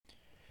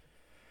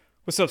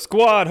What's up,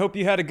 squad? Hope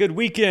you had a good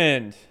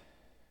weekend.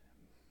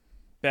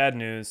 Bad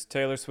news.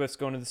 Taylor Swift's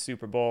going to the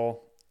Super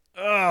Bowl.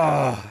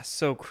 Ugh,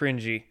 so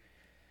cringy.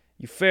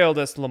 You failed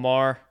us,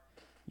 Lamar.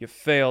 You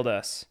failed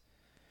us.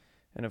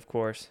 And of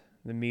course,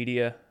 the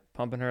media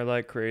pumping her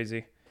like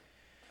crazy.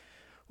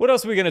 What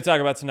else are we going to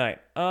talk about tonight?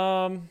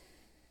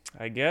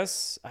 I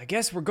guess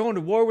we're going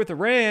to war with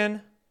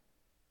Iran.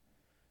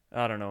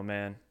 I don't know,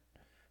 man.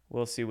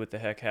 We'll see what the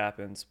heck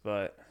happens,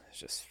 but it's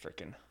just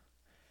freaking...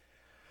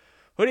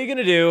 What are you going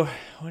to do?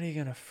 What are you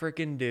going to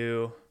freaking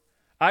do?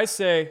 I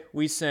say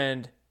we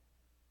send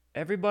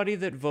everybody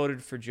that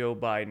voted for Joe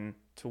Biden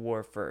to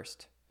war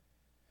first.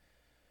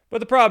 But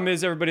the problem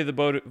is everybody that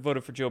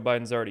voted for Joe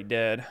Biden's already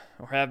dead,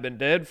 or have been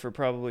dead for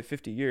probably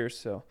 50 years,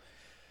 so.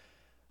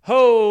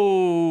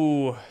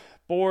 Ho!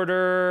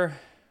 Border.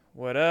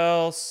 What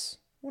else?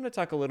 I want to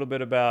talk a little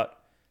bit about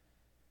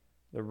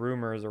the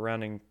rumors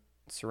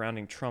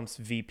surrounding Trump's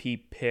VP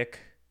pick.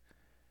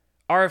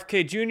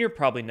 RFK Jr.,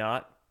 probably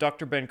not.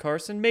 Dr. Ben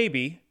Carson,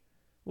 maybe.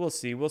 We'll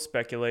see. We'll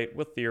speculate.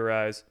 We'll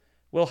theorize.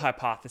 We'll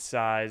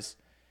hypothesize.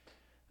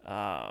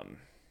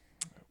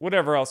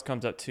 Whatever else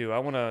comes up, too. I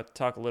want to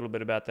talk a little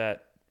bit about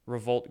that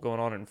revolt going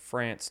on in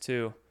France,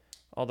 too.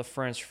 All the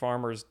French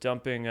farmers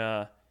dumping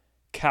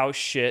cow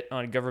shit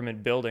on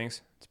government buildings.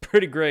 It's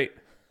pretty great.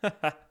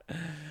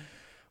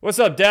 What's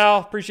up, Dow?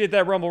 Appreciate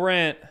that Rumble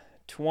rant.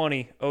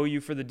 20. Owe you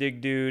for the dig,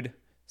 dude.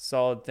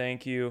 Solid.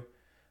 Thank you.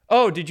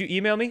 Oh, did you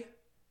email me?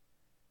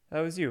 That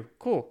was you.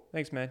 Cool.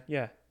 Thanks, man.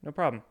 Yeah, no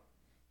problem.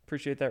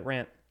 Appreciate that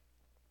rant.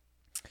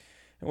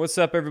 And what's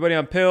up, everybody?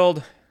 I'm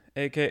Pilled,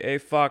 a.k.a.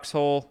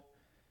 Foxhole,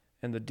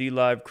 and the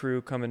D-Live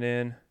crew coming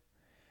in.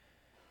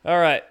 All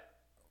right.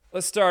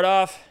 Let's start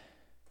off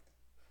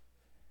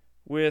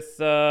with,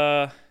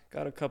 got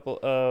a couple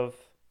of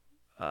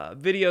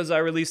videos I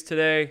released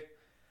today.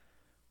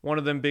 One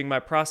of them being my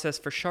process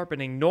for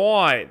sharpening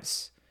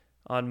knives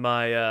on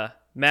my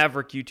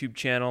Maverick YouTube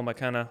channel, my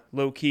kind of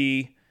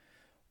low-key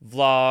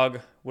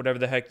vlog, whatever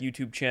the heck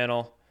YouTube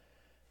channel.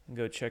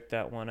 Go check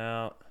that one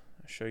out.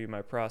 I'll show you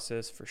my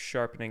process for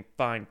sharpening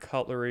fine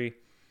cutlery.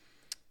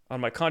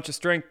 On my Conscious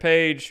Strength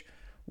page,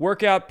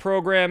 workout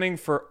programming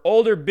for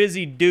older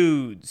busy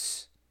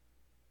dudes.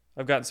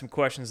 I've gotten some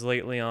questions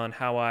lately on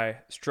how I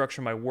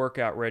structure my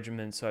workout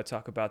regimen, so I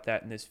talk about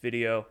that in this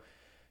video.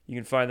 You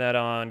can find that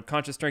on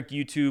Conscious Strength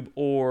YouTube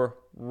or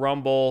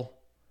Rumble.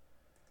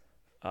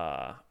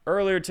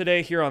 Earlier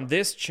today here on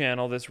this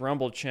channel, this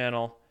Rumble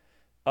channel,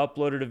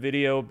 uploaded a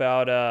video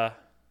about,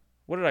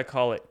 what did I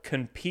call it?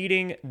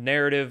 Competing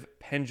narrative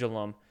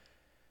pendulum,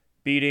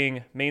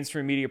 beating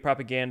mainstream media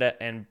propaganda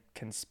and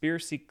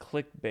conspiracy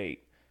clickbait.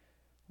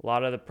 A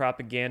lot of the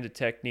propaganda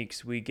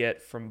techniques we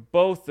get from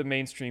both the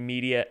mainstream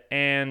media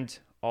and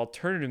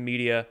alternative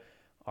media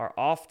are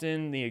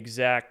often the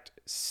exact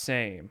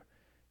same.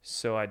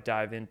 So I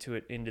dive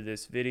into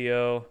this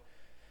video.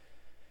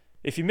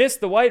 If you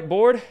missed the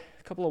whiteboard,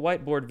 a couple of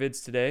whiteboard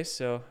vids today,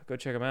 so go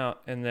check them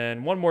out. And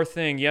then one more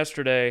thing,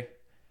 yesterday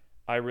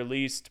I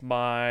released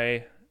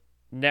my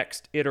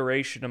next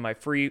iteration of my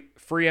free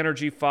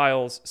energy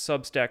files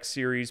Substack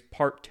series,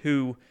 part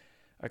 2.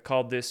 I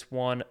called this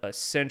one A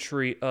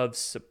Century of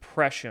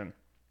Suppression.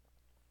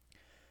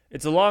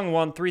 It's a long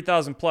one,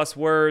 3,000 plus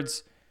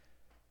words,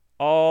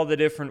 all the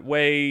different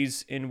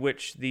ways in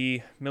which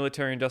the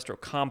military-industrial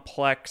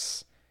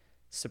complex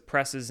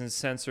suppresses and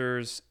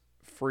censors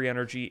free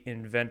energy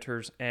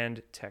inventors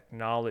and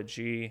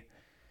technology.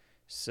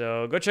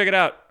 So go check it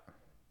out.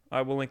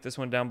 I will link this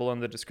one down below in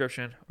the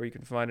description, or you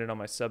can find it on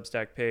my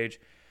Substack page.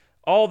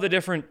 All the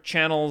different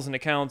channels and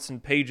accounts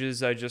and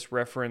pages I just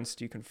referenced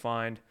you can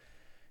find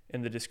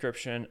in the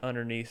description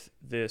underneath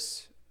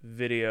this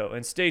video.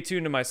 And stay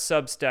tuned to my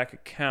Substack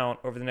account.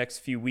 Over the next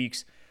few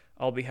weeks,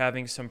 I'll be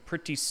having some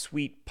pretty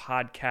sweet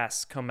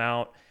podcasts come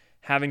out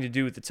having to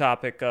do with the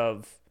topic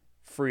of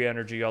free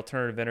energy,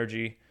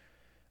 alternative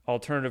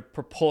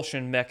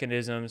propulsion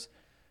mechanisms.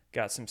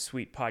 Got some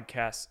sweet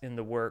podcasts in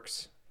the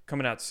works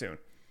coming out soon.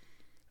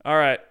 All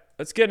right,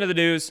 let's get into the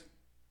news.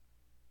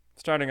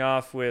 Starting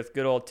off with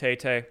good old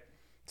TayTay.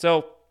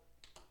 So,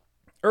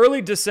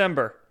 early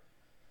December.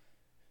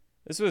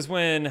 This was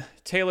when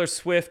Taylor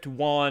Swift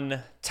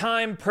won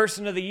Time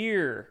Person of the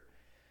Year.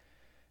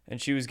 And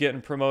she was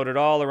getting promoted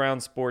all around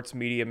sports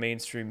media,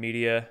 mainstream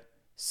media.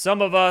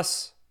 Some of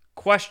us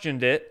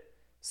questioned it,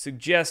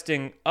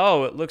 suggesting,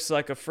 oh, it looks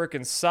like a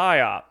frickin'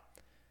 psyop.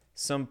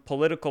 Some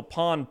political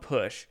pawn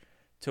push.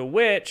 To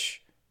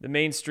which the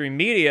mainstream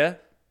media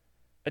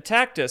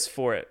attacked us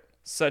for it,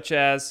 such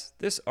as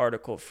this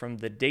article from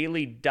the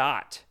Daily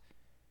Dot.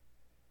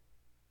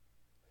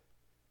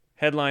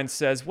 Headline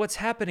says, "What's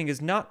happening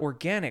is not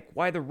organic.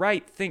 Why the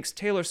right thinks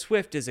Taylor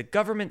Swift is a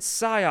government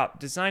psyop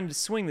designed to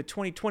swing the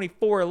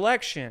 2024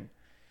 election."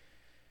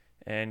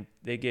 And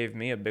they gave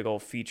me a big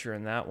old feature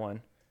in that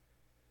one.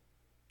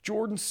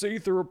 Jordan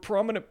Sather, a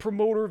prominent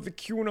promoter of the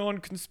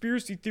QAnon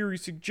conspiracy theory,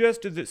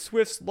 suggested that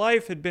Swift's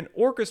life had been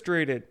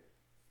orchestrated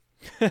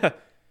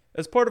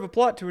as part of a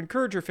plot to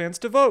encourage her fans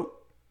to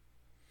vote.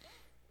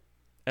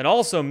 And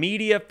also,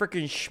 media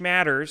frickin'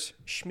 schmatters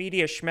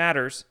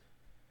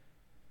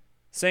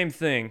Same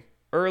thing.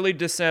 Early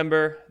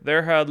December,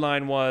 their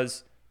headline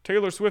was,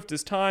 Taylor Swift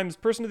is Time's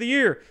Person of the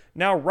Year.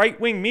 Now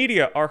right-wing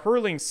media are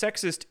hurling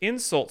sexist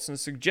insults and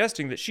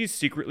suggesting that she's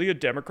secretly a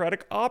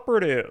Democratic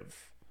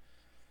operative.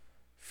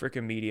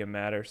 Frickin' media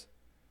matters.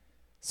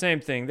 Same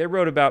thing. They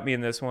wrote about me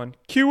in this one.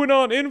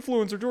 QAnon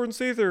influencer Jordan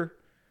Sather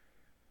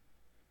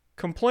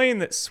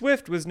complained that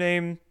Swift was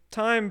named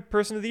Time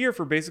Person of the Year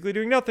for basically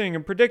doing nothing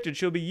and predicted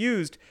she'll be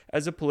used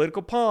as a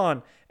political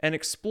pawn and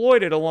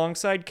exploited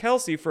alongside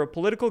Kelsey for a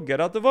political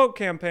get-out-the-vote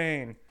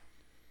campaign.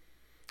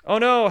 Oh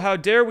no, how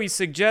dare we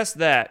suggest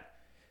that?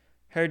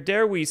 How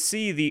dare we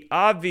see the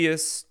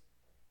obvious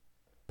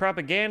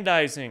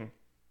propagandizing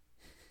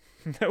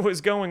that was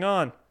going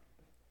on?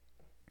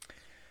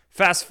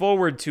 Fast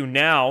forward to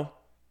now.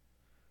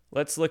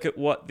 Let's look at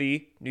what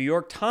the New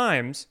York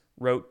Times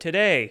wrote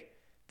today.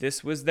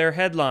 This was their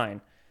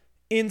headline.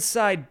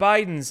 Inside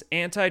Biden's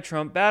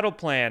anti-Trump battle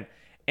plan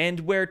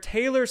and where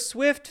Taylor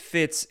Swift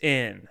fits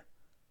in.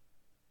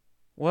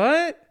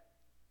 What?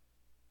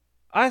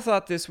 I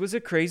thought this was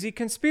a crazy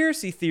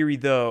conspiracy theory,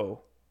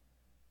 though.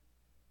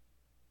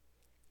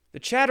 The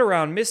chat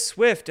around Miss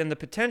Swift and the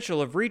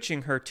potential of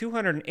reaching her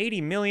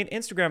 280 million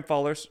Instagram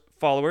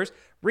followers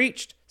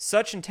reached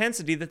such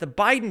intensity that the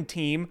Biden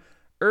team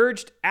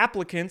urged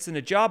applicants in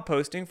a job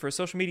posting for a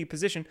social media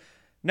position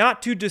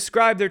not to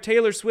describe their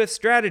Taylor Swift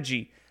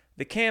strategy.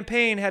 The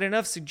campaign had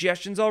enough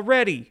suggestions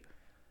already.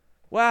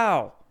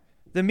 Wow.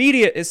 The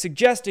media is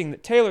suggesting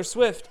that Taylor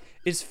Swift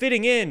is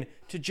fitting in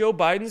to Joe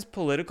Biden's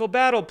political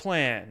battle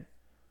plan.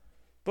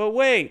 But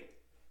wait,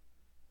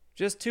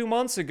 just 2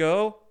 months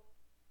ago,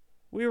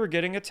 we were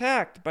getting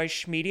attacked by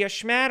Schmedia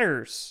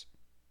Schmatters.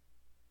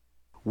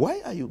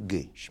 Why are you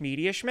gay?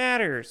 Schmedia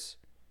Schmatters.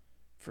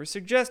 For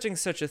suggesting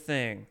such a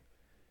thing.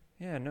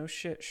 Yeah, no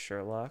shit,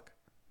 Sherlock.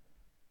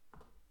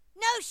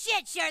 No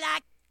shit,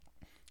 Sherlock.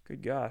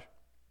 Good God.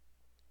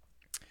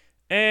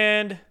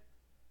 And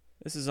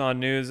this is on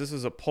news. This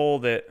was a poll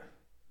that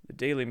the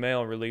Daily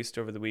Mail released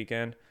over the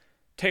weekend.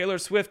 Taylor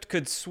Swift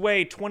could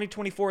sway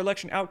 2024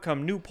 election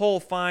outcome. New poll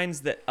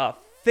finds that a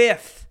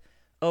fifth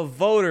of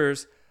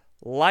voters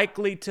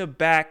likely to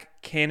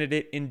back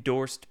candidate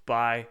endorsed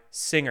by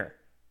singer.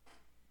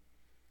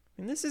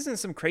 And this isn't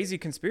some crazy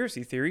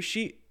conspiracy theory.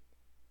 She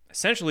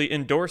essentially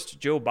endorsed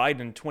Joe Biden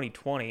in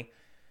 2020.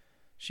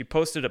 She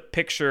posted a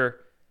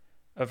picture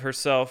of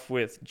herself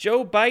with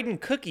Joe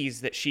Biden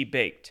cookies that she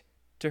baked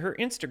to her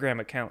Instagram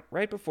account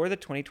right before the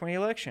 2020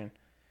 election.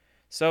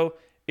 So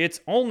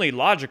it's only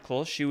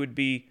logical she would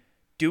be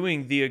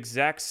doing the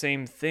exact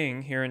same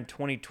thing here in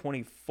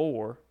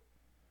 2024.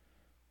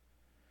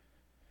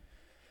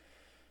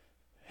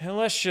 And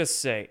let's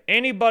just say,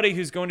 anybody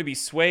who's going to be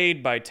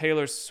swayed by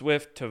Taylor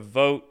Swift to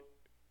vote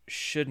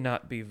should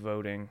not be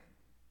voting.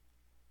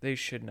 They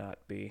should not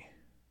be.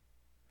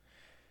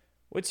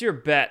 What's your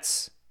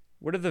bets?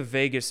 What are the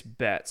Vegas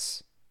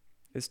bets?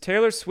 Is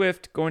Taylor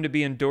Swift going to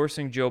be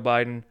endorsing Joe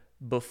Biden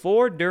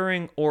before,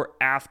 during, or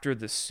after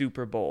the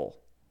Super Bowl?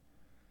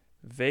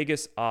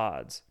 Vegas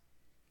odds.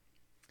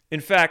 In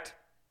fact,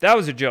 that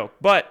was a joke,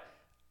 but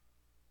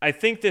I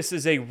think this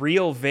is a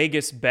real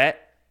Vegas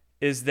bet,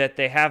 is that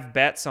they have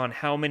bets on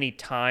how many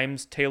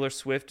times Taylor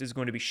Swift is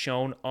going to be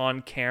shown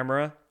on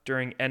camera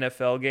during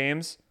NFL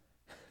games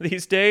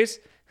these days.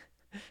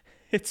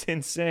 It's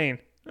insane.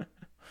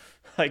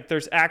 Like,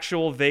 there's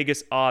actual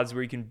Vegas odds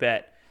where you can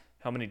bet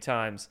how many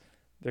times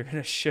they're going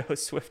to show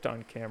Swift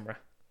on camera.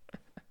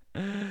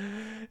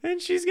 And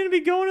she's going to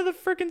be going to the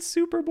freaking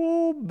Super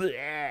Bowl. Blah,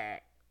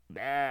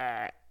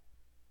 blah.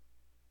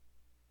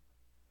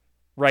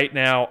 Right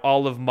now,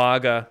 all of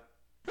MAGA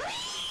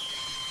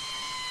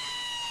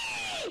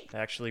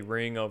actually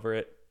ring over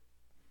it.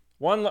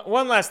 One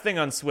last thing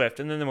on Swift,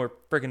 and then we're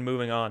freaking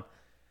moving on.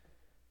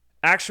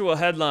 Actual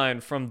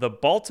headline from the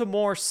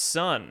Baltimore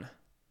Sun.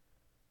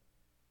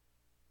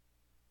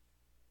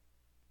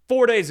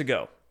 4 days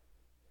ago.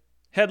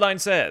 Headline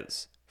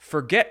says,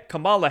 forget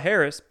Kamala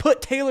Harris,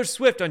 put Taylor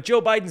Swift on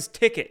Joe Biden's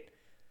ticket.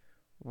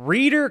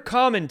 Reader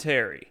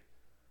commentary.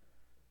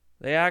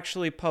 They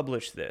actually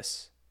published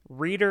this.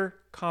 Reader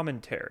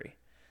commentary.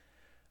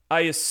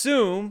 I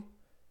assume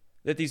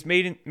that these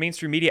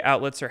mainstream media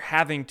outlets are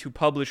having to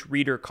publish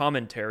reader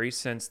commentary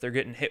since they're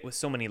getting hit with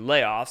so many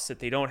layoffs that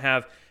they don't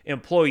have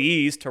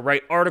employees to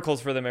write articles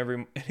for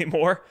them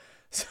anymore.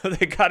 So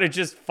they got to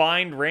just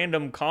find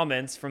random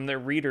comments from their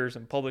readers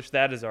and publish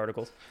that as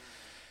articles.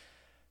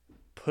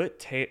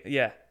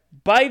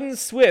 Biden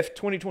Swift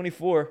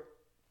 2024.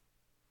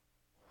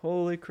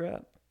 Holy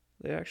crap.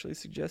 They actually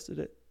suggested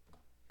it.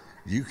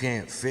 You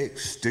can't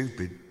fix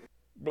stupid.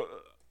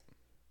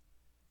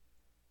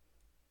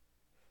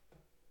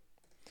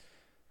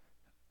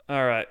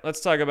 All right,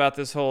 let's talk about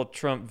this whole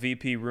Trump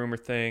VP rumor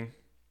thing.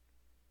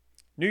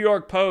 New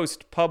York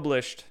Post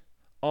published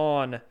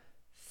on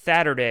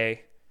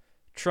Saturday,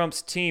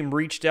 Trump's team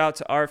reached out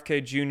to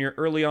RFK Jr.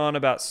 early on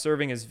about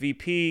serving as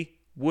VP,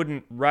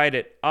 wouldn't write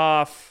it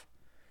off,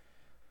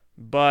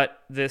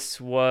 but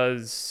this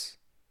was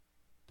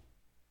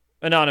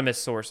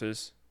anonymous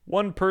sources.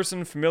 One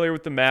person familiar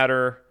with the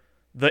matter,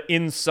 the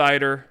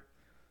insider,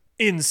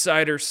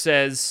 insider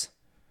says.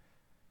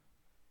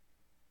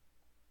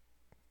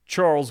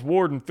 Charles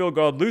Ward and Phil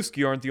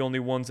Godlewski aren't the only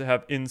ones that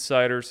have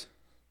insiders.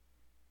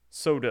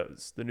 So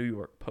does the New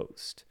York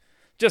Post.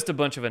 Just a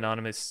bunch of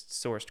anonymous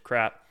sourced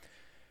crap.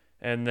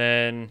 And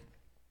then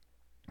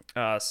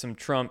some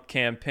Trump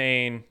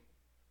campaign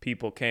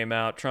people came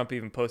out. Trump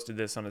even posted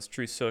this on his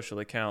Truth Social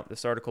account.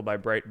 This article by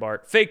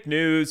Breitbart. Fake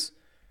news.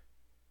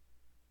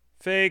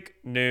 Fake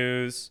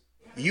news.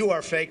 You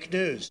are fake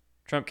news.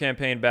 Trump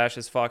campaign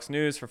bashes Fox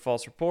News for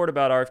false report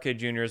about RFK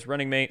Jr.'s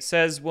running mate.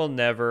 Says will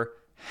never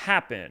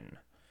happen.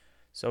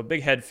 So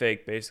big head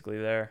fake basically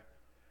there.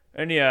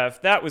 And yeah,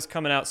 if that was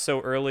coming out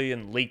so early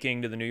and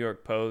leaking to the New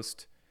York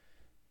Post,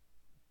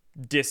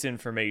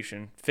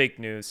 disinformation, fake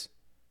news,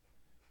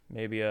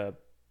 maybe a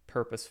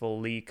purposeful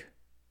leak,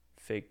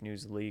 fake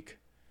news leak,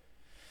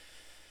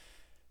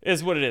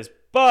 is what it is.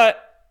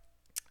 But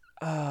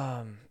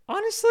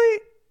honestly,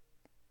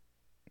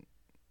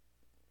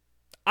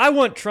 I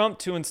want Trump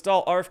to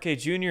install RFK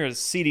Jr. as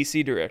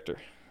CDC director.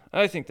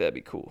 I think that'd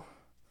be cool.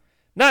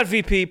 Not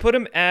VP, put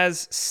him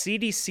as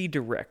CDC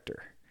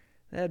director.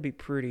 That'd be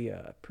pretty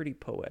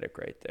poetic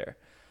right there.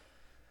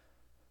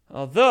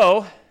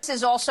 Although, this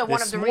is also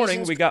one of the morning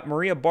reasons we got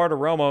Maria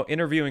Bartiromo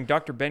interviewing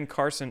Dr. Ben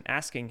Carson,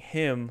 asking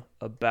him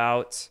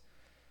about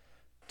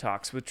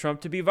talks with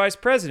Trump to be vice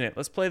president.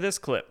 Let's play this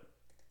clip.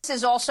 This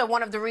is also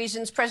one of the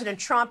reasons President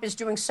Trump is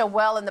doing so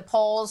well in the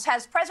polls.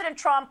 Has President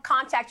Trump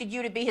contacted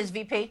you to be his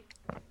VP?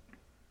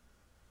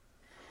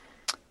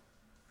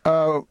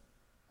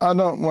 I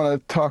don't want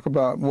to talk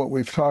about what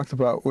we've talked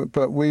about,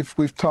 but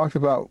we've talked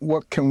about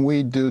what can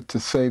we do to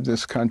save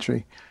this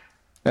country,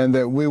 and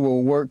that we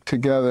will work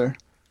together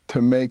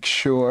to make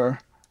sure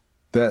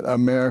that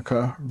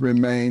America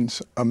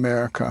remains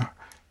America.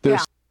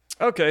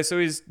 Okay, so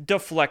he's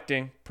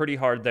deflecting pretty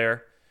hard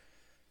there.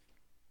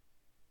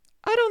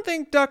 I don't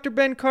think Dr.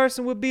 Ben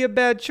Carson would be a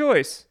bad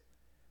choice.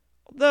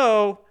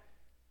 Although,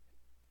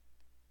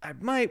 I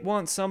might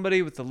want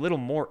somebody with a little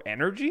more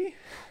energy,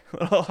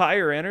 a little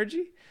higher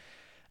energy.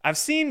 I've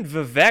seen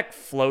Vivek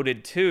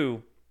floated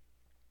too.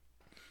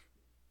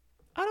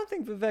 I don't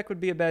think Vivek would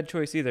be a bad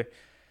choice either.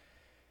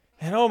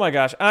 And oh my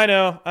gosh, I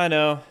know. I'm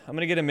going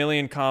to get a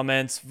million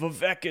comments.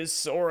 Vivek is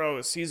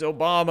Soros. He's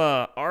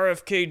Obama.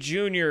 RFK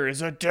Jr.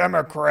 is a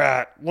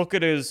Democrat. Look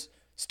at his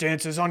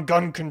stances on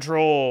gun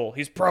control.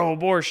 He's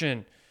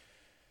pro-abortion.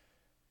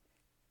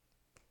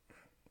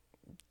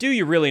 Do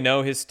you really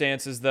know his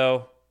stances,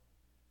 though?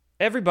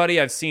 Everybody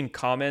I've seen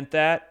comment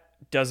that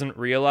doesn't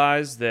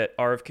realize that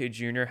RFK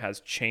Jr. has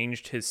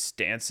changed his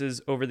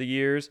stances over the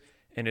years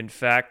and, in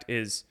fact,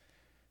 is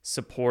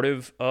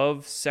supportive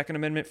of Second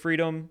Amendment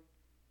freedom.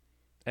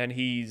 And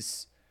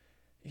he's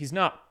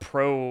not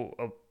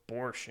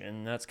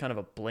pro-abortion. That's kind of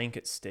a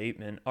blanket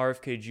statement.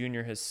 RFK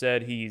Jr. has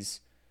said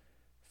he's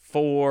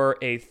for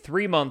a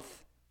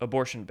 3-month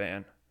abortion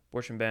ban.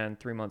 Abortion ban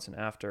 3 months and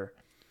after.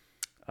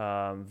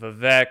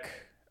 Vivek,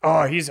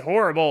 he's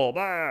horrible.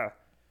 Blah.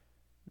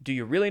 Do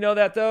you really know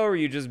that, though, or are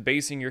you just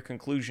basing your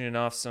conclusion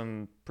off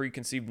some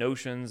preconceived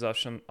notions, off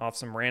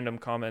some random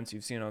comments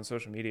you've seen on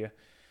social media?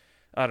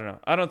 I don't know.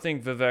 I don't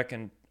think Vivek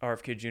and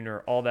RFK Jr.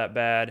 are all that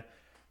bad,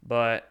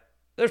 but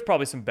there's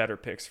probably some better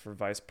picks for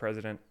vice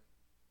president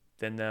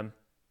than them.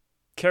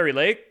 Kari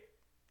Lake,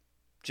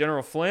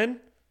 General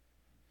Flynn,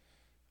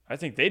 I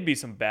think they'd be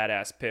some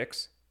badass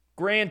picks.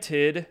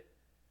 Granted,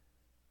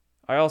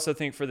 I also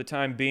think for the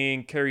time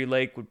being, Kari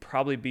Lake would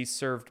probably be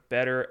served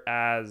better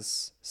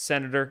as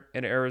senator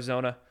in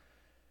Arizona.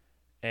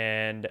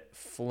 And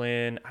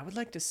Flynn, I would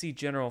like to see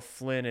General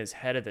Flynn as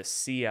head of the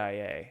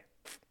CIA.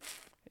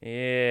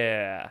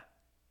 Yeah.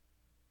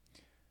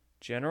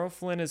 General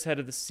Flynn as head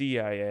of the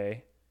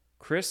CIA.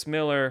 Chris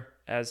Miller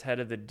as head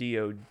of the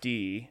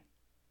DOD.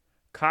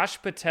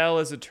 Kash Patel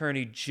as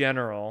Attorney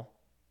General.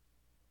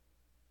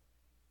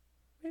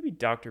 Maybe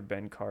Dr.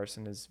 Ben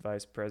Carson as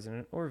vice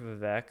president, or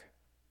Vivek.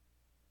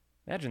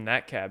 Imagine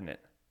that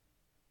cabinet.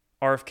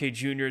 RFK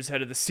Jr. is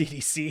head of the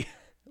CDC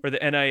or the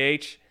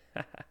NIH.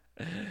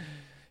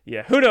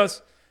 Yeah, who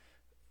knows?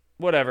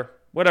 Whatever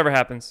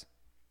happens.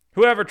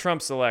 Whoever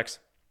Trump selects,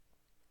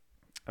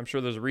 I'm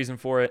sure there's a reason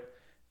for it.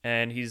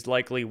 And he's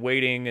likely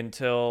waiting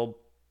until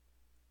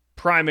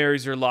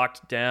primaries are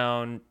locked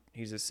down.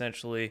 He's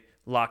essentially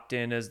locked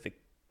in as the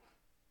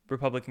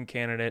Republican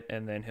candidate,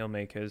 and then he'll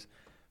make his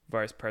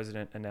vice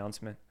president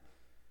announcement.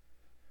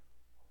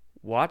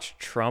 Watch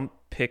Trump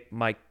pick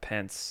Mike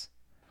Pence.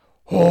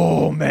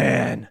 Oh,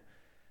 man.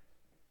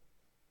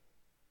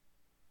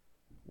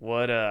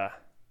 What a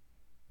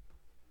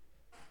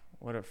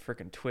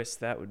freaking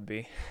twist that would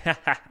be.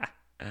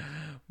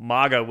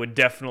 MAGA would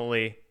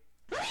definitely.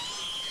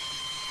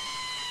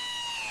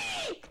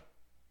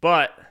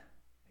 But,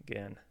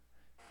 again,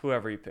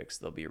 whoever he picks,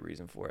 there'll be a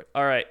reason for it.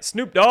 All right,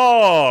 Snoop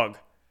Dogg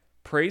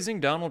praising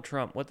Donald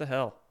Trump. What the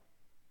hell?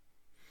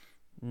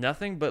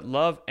 Nothing but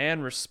love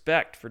and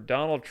respect for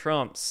Donald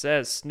Trump,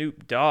 says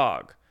Snoop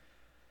Dogg.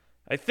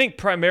 I think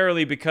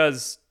primarily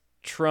because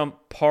Trump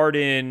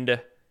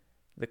pardoned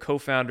the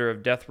co-founder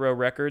of Death Row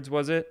Records,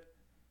 was it?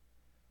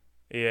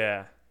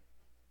 Yeah.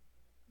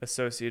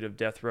 associate of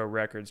death row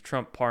records.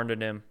 Trump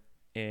pardoned him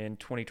in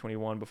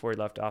 2021 before he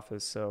left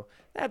office, so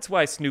that's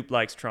why Snoop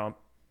likes Trump.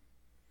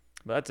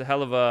 But that's a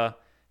hell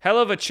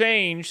of a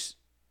change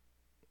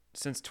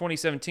since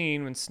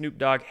 2017 when Snoop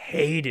Dogg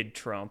hated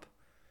Trump.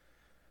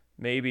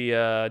 Maybe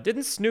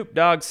didn't Snoop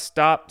Dogg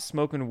stop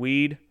smoking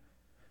weed?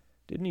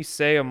 Didn't he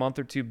say a month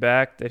or two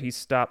back that he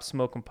stopped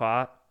smoking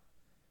pot?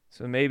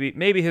 So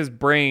maybe his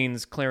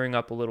brain's clearing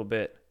up a little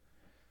bit.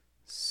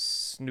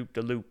 Snoop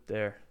da loop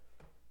there.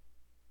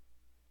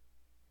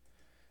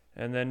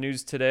 And then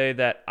news today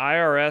that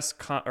ex-IRS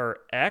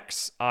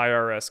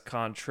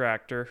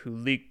contractor who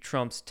leaked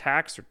Trump's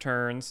tax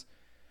returns,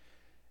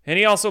 and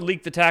he also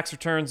leaked the tax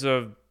returns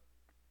of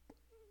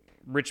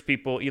rich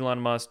people, Elon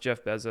Musk,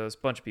 Jeff Bezos,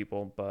 bunch of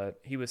people, but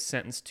he was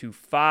sentenced to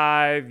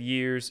 5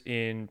 years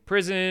in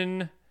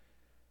prison.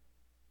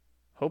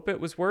 Hope it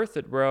was worth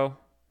it, bro.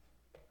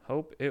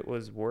 Hope it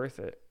was worth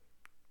it.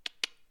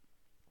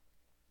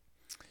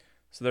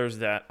 So there's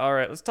that. All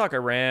right, let's talk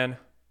Iran.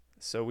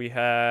 So we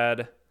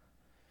had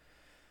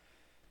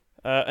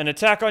an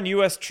attack on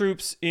U.S.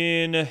 troops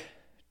in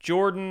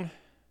Jordan.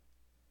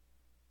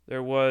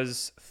 There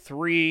was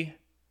 3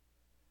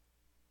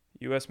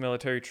 U.S.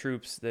 military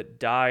troops that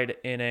died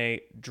in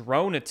a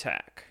drone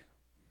attack.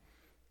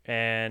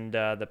 And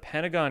the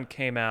Pentagon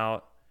came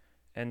out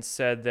and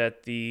said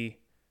that the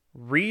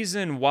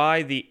reason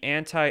why the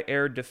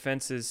anti-air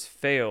defenses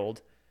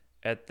failed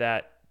at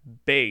that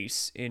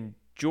base in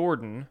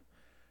Jordan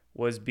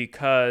was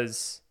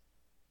because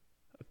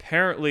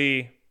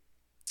apparently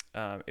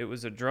it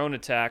was a drone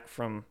attack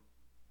from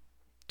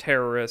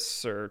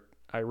terrorists or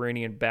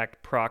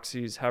Iranian-backed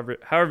proxies,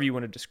 however you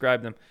want to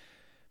describe them.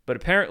 But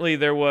apparently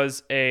there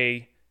was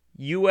a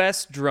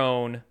U.S.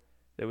 drone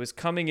that was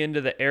coming into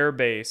the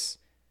airbase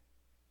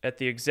at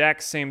the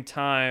exact same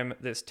time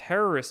this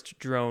terrorist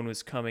drone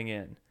was coming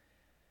in.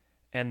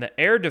 And the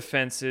air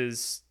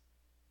defenses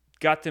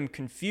got them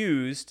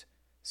confused,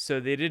 so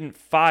they didn't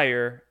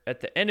fire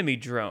at the enemy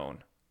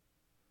drone.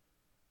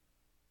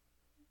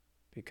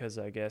 Because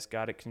I guess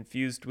got it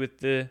confused with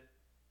the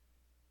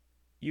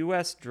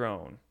U.S.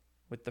 drone,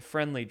 with the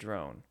friendly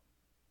drone.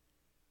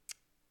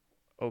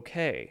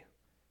 Okay.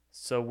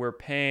 So we're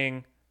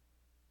paying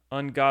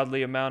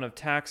ungodly amount of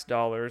tax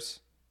dollars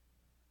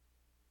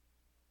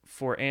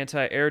for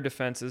anti-air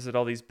defenses at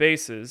all these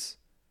bases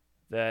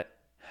that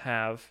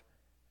have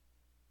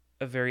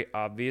a very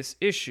obvious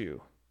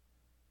issue.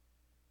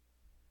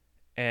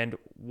 And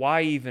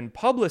why even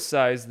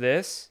publicize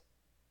this?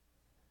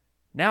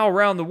 Now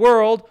around the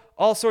world,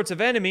 all sorts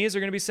of enemies are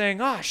going to be saying,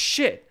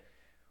 shit,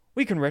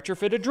 we can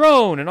retrofit a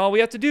drone and all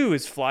we have to do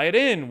is fly it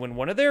in when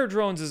one of their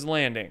drones is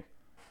landing.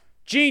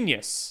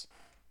 Genius.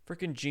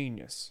 Freaking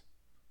genius.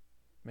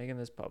 Making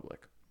this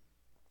public.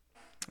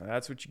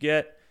 That's what you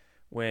get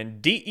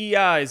when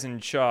DEI is in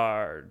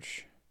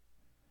charge.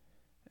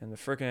 And the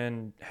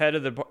freaking head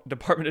of the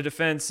Department of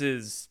Defense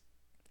is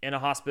in a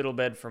hospital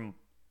bed from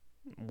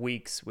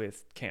weeks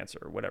with cancer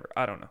or whatever.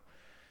 I don't know.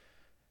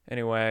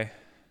 Anyway,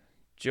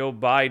 Joe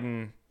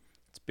Biden,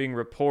 it's being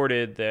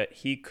reported that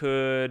he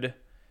could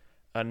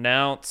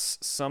announce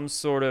some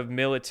sort of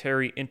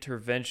military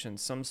intervention,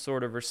 some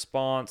sort of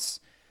response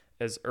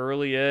as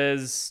early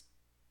as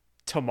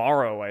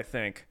tomorrow, I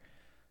think.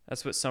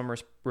 That's what some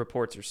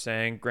reports are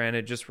saying.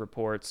 Granted, just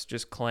reports,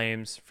 just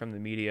claims from the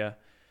media.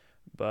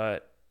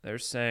 But they're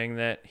saying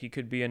that he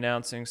could be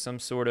announcing some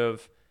sort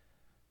of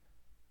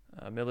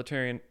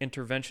military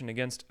intervention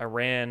against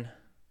Iran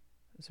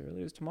as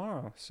early as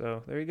tomorrow.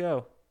 So there you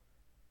go.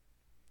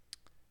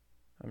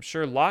 I'm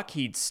sure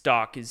Lockheed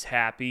stock is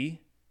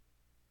happy.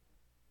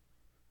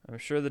 I'm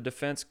sure the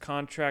defense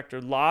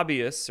contractor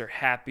lobbyists are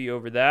happy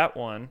over that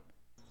one.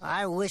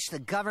 I wish the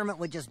government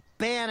would just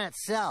ban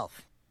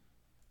itself.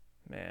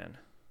 Man.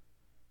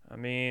 I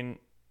mean,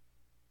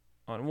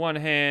 on one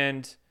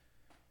hand,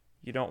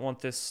 you don't want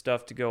this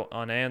stuff to go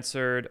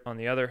unanswered. On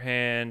the other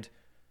hand,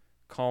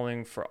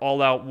 calling for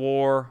all-out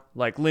war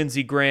like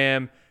Lindsey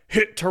Graham,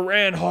 hit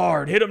Tehran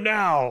hard, hit him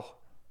now.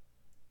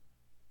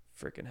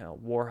 Freaking hell,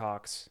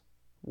 warhawks.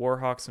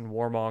 Warhawks and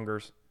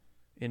warmongers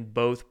in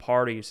both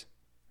parties.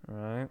 All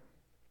right?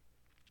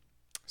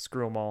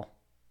 Screw them all.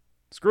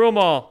 Screw them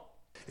all.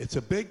 It's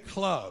a big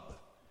club,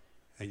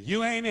 and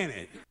you ain't in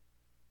it.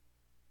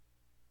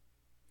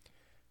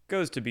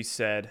 Goes to be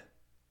said,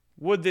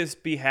 would this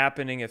be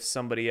happening if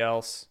somebody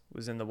else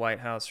was in the White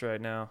House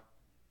right now?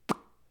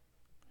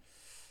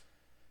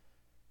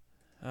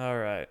 All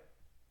right.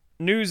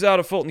 News out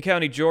of Fulton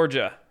County,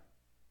 Georgia.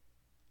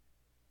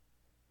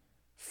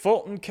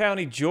 Fulton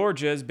County,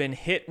 Georgia has been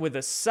hit with a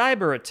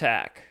cyber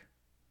attack.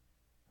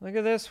 Look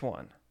at this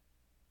one.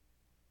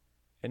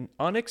 An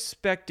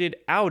unexpected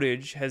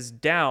outage has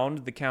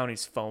downed the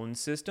county's phone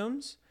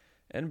systems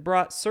and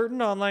brought certain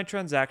online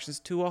transactions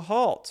to a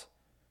halt,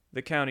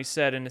 the county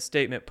said in a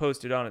statement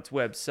posted on its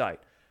website.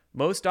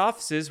 Most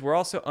offices were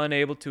also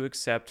unable to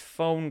accept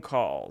phone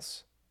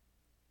calls.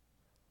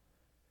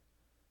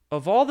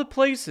 Of all the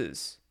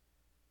places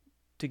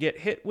to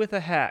get hit with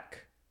a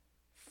hack,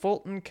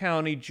 Fulton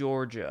County,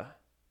 Georgia.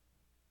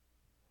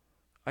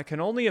 I can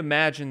only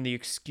imagine the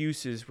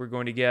excuses we're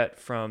going to get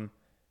from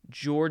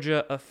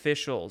Georgia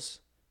officials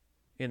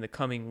in the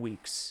coming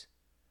weeks.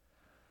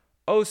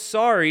 Oh,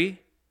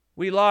 sorry,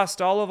 we lost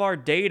all of our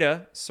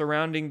data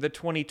surrounding the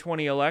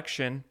 2020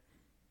 election.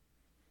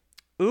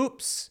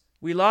 Oops,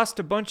 we lost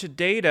a bunch of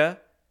data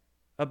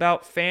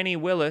about Fani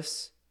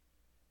Willis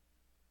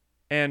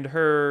and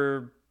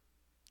her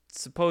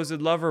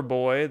supposed lover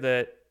boy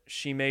that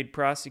she made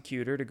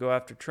prosecutor to go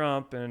after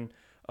Trump, and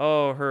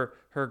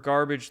her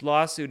garbage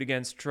lawsuit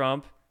against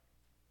Trump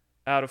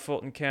out of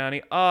Fulton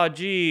County. Oh,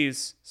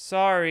 geez,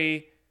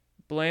 sorry.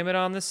 Blame it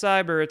on the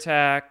cyber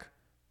attack.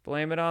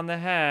 Blame it on the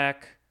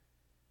hack.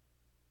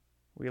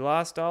 We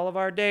lost all of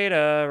our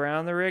data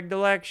around the rigged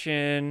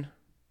election.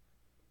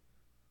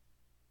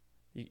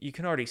 You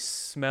can already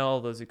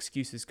smell those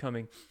excuses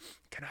coming.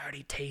 You can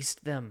already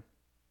taste them.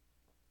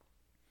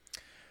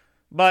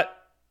 But,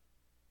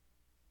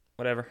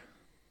 whatever.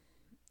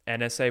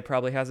 NSA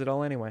probably has it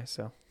all anyway,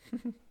 so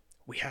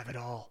we have it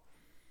all.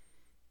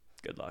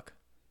 Good luck.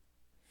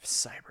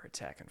 Cyber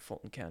attack in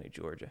Fulton County,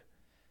 Georgia.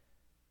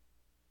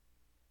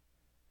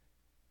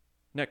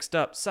 Next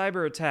up,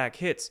 cyber attack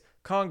hits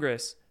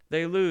Congress.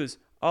 They lose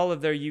all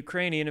of their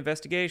Ukrainian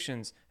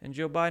investigations and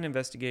Joe Biden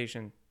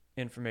investigation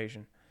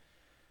information.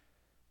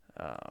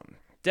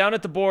 Down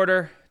at the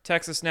border,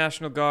 Texas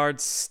National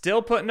Guard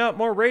still putting up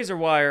more razor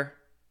wire.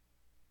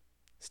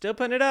 Still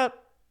putting it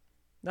up.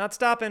 Not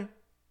stopping.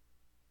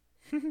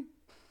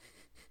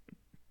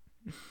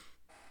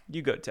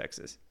 You go,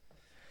 Texas.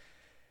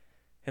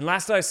 And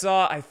last I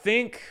saw, I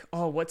think,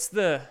 what's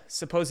the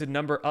supposed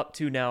number up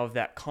to now of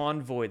that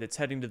convoy that's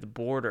heading to the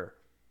border?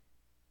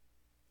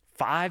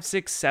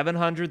 500,000,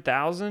 600,000,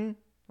 700,000?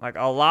 Like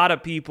a lot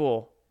of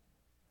people.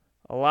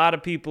 A lot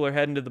of people are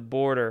heading to the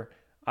border.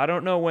 I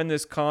don't know when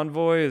this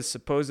convoy is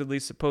supposedly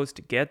supposed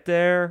to get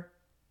there,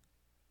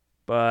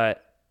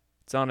 but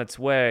it's on its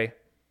way.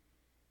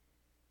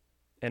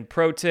 And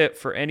pro tip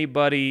for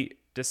anybody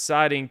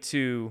deciding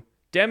to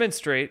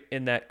demonstrate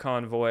in that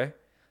convoy,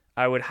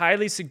 I would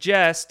highly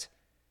suggest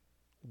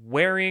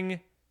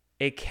wearing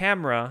a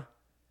camera,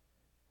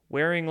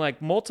 wearing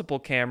like multiple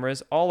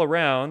cameras all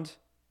around.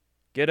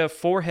 Get a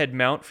forehead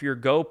mount for your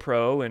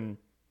GoPro and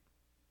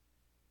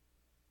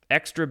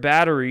extra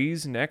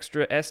batteries and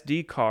extra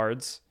SD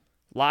cards.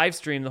 Live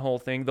stream the whole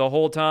thing the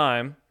whole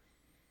time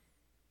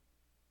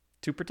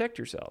to protect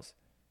yourselves.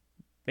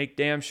 Make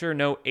damn sure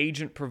no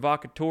agent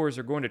provocateurs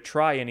are going to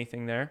try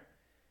anything there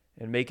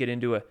and make it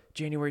into a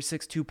January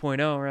 6th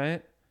 2.0,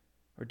 right?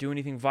 Or do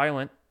anything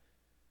violent.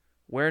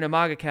 Wearing a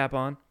MAGA cap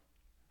on.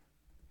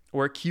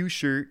 Or a Q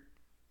shirt.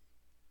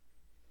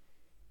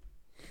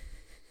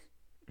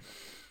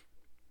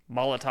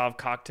 Molotov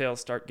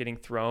cocktails start getting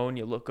thrown.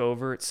 You look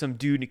over. It's some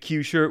dude in a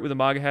Q shirt with a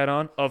MAGA hat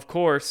on. Of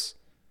course.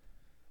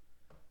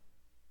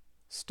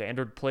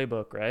 Standard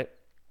playbook, right?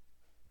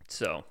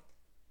 So,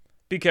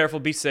 be careful.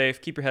 Be safe.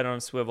 Keep your head on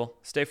a swivel.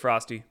 Stay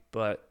frosty.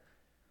 But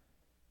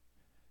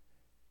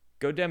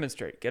go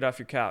demonstrate. Get off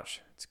your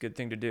couch. It's a good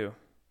thing to do.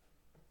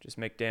 Just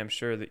make damn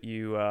sure that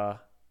you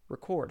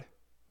record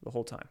the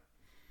whole time.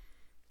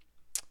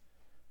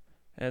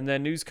 And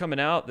then news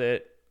coming out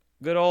that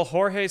good old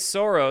Jorge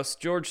Soros,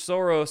 George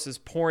Soros, is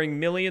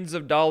pouring millions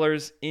of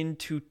dollars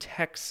into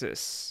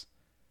Texas.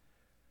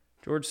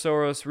 George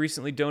Soros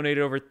recently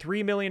donated over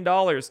 $3 million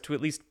to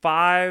at least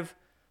 5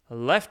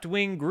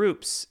 left-wing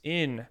groups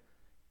in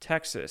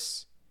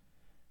Texas.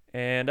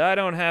 And I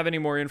don't have any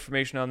more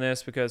information on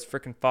this because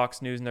frickin'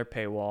 Fox News and their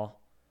paywall.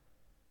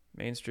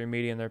 Mainstream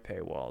media and their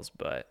paywalls,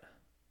 but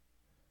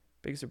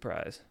big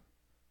surprise.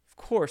 Of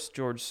course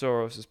George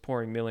Soros is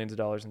pouring millions of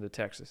dollars into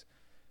Texas.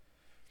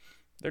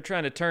 They're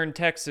trying to turn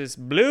Texas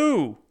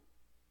blue.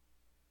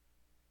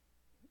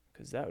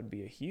 Because that would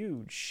be a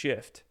huge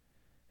shift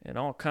in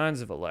all kinds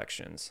of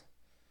elections.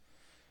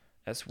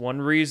 That's one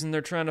reason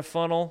they're trying to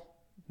funnel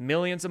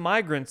millions of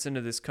migrants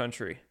into this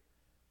country.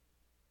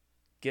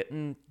 Get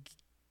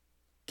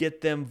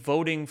them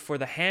voting for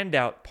the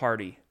handout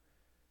party.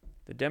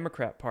 The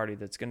Democrat Party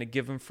that's going to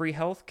give them free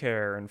health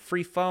care and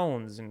free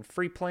phones and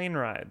free plane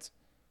rides.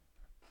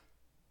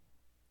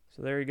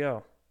 So there you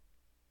go.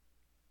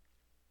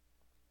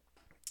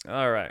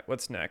 All right,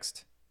 what's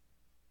next?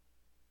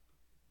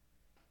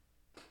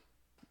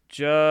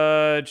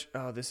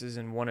 This is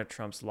in one of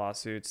Trump's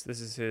lawsuits.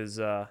 This is his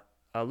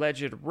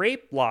alleged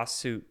rape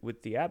lawsuit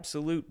with the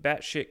absolute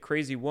batshit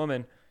crazy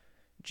woman,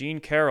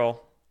 Jean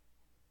Carroll.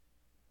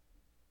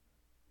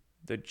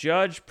 The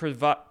judge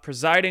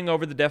presiding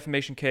over the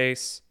defamation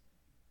case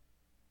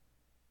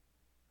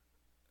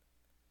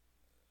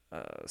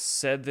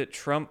said that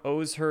Trump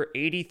owes her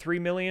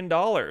 $83 million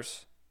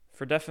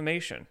for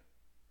defamation.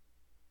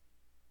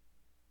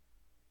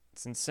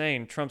 It's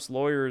insane. Trump's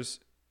lawyers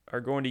are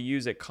going to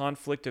use a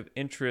conflict of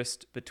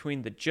interest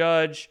between the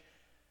judge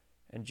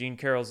and Jean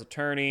Carroll's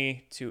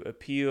attorney to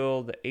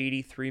appeal the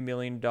 $83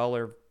 million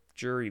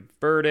jury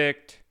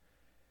verdict.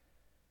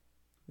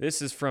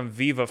 This is from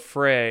Viva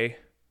Frey.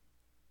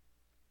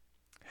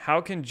 How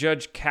can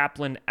Judge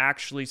Kaplan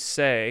actually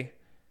say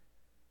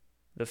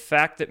The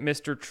fact that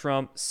Mr.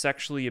 Trump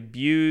sexually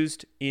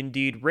abused,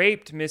 indeed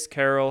raped Miss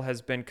Carroll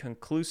has been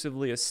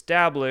conclusively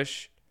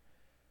established,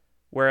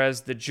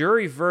 whereas the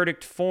jury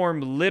verdict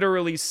form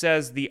literally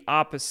says the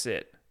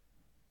opposite.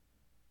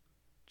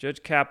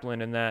 Judge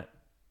Kaplan in that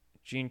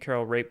Jean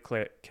Carroll rape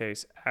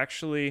case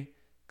actually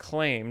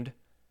claimed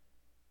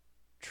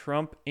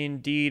Trump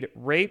indeed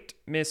raped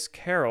Miss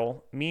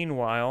Carroll.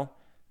 Meanwhile,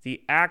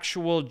 the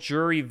actual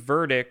jury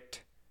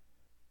verdict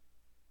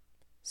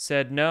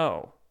said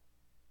no.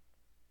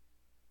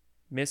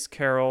 Miss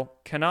Carroll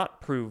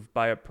cannot prove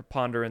by a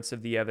preponderance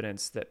of the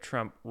evidence that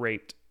Trump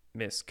raped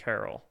Miss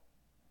Carroll.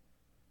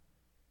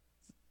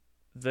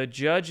 The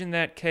judge in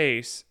that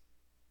case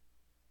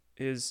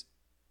is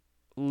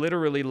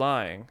literally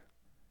lying.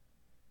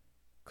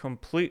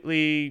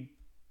 Completely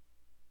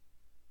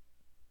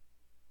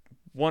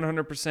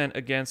 100%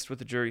 against what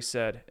the jury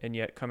said, and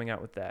yet coming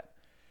out with that.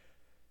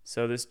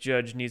 So this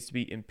judge needs to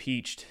be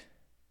impeached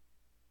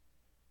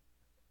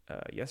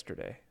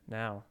yesterday.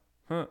 Now.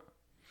 And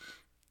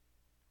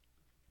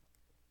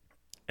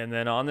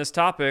then on this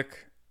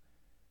topic,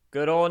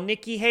 good old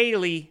Nikki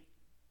Haley.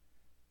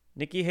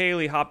 Nikki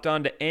Haley hopped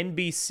on to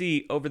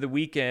NBC over the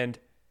weekend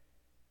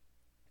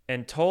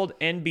and told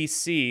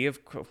NBC,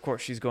 of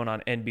course she's going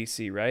on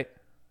NBC, right?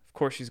 Of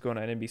course she's going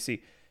on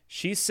NBC.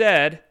 She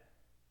said,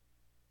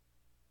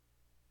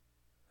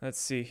 let's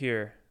see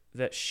here,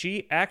 that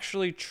she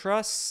actually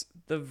trusts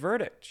the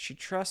verdict. She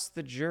trusts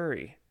the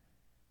jury.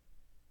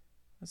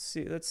 Let's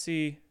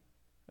see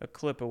a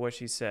clip of what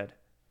she said.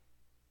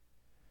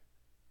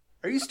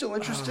 Are you still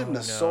interested in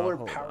the solar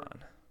power?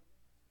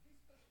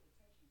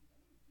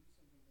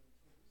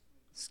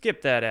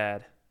 Skip that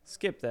ad.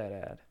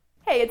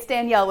 Hey, it's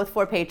Danielle with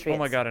 4Patriots. Oh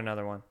my God,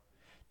 another one.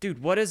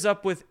 Dude, what is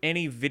up with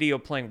any video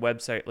playing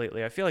website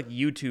lately? I feel like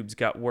YouTube's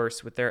got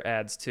worse with their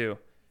ads too.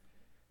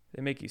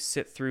 They make you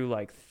sit through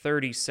like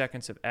 30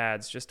 seconds of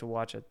ads just to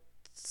watch a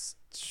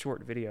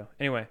short video.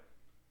 Anyway,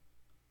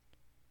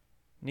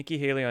 Nikki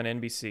Haley on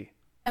NBC.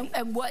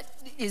 And what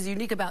is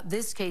unique about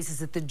this case is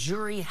that the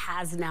jury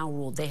has now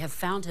ruled. They have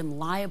found him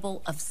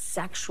liable of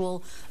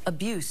sexual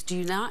abuse. Do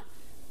you not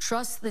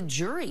trust the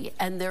jury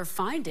and their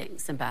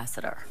findings,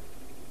 Ambassador?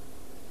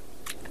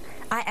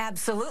 I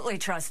absolutely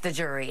trust the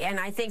jury, and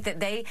I think that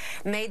they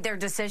made their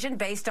decision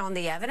based on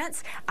the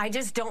evidence. I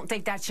just don't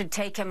think that should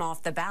take him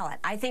off the ballot.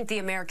 I think the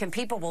American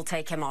people will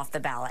take him off the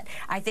ballot.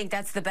 I think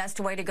that's the best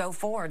way to go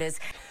forward is...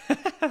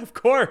 Of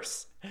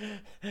course.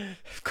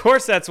 Of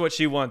course that's what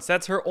she wants.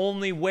 That's her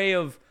only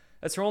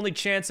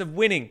chance of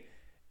winning,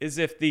 is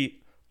if the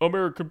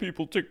American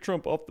people take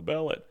Trump off the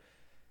ballot.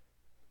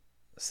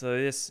 So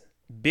this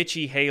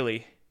bitchy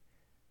Haley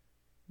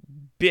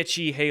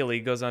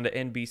goes on to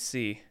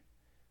NBC,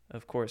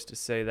 of course, to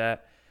say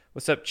that.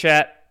 What's up,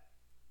 chat?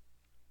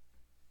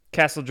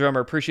 Castle Drummer,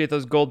 appreciate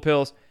those gold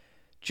pills.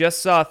 Just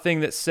saw a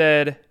thing that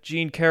said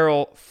Jean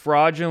Carroll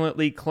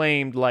fraudulently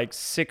claimed like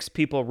 6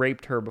 people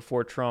raped her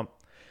before Trump.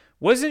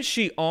 Wasn't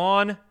she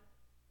on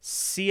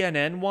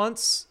CNN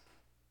once,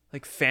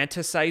 like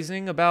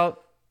fantasizing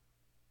about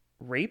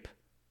rape?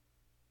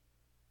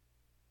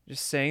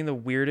 Just saying the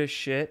weirdest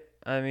shit.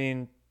 I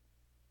mean,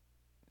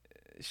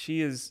 she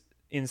is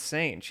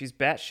insane. She's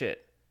batshit,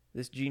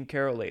 this Jean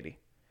Carroll lady.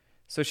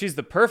 So she's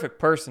the perfect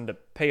person to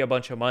pay a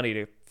bunch of money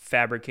to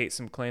fabricate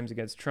some claims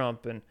against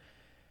Trump and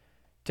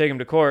take him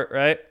to court,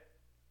 right?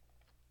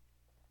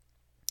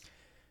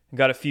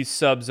 Got a few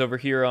subs over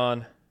here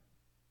on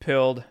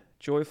Pilled.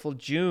 Joyful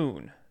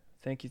June.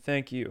 Thank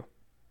you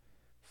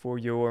for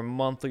your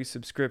monthly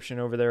subscription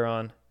over there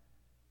on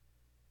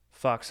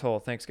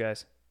Foxhole. Thanks,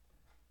 guys.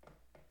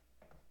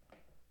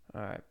 All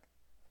right.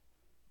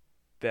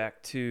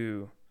 Back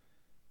to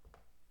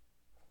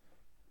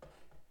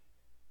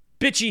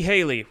bitchy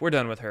Haley. We're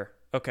done with her.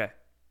 Okay.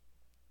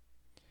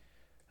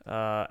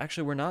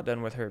 Actually, we're not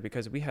done with her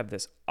because we have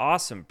this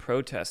awesome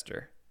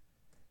protester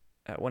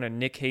at one of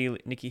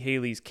Nikki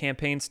Haley's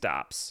campaign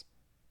stops,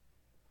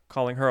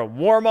 calling her a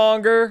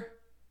warmonger.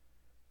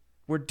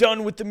 We're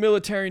done with the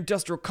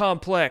military-industrial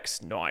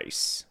complex.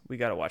 Nice. We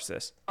got to watch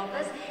this.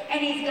 And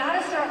he's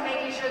got to start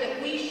making sure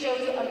that we show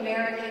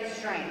American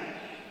strength.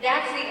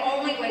 That's the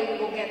only way we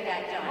will get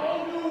that done.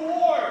 No new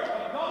wars.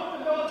 No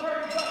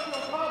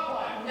military-industrial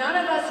complex. None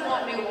of us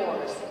want new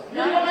wars.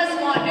 None of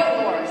us want new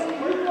wars.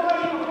 We're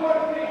fighting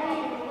for the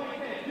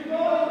you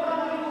know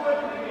what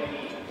I'm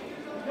doing?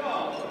 No.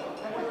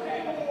 And we're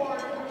taking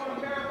wars. We want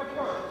America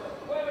first.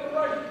 When the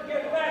Russians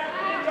get back,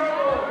 we turn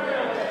over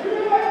here.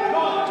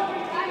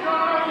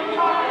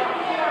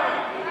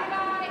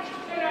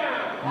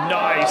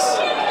 Nice.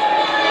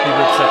 He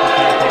rips up the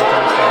campaign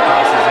poster and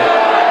tosses it.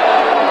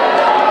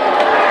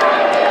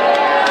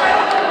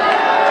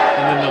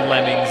 And then the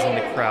lemmings in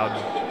the crowd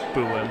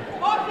boo him.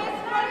 All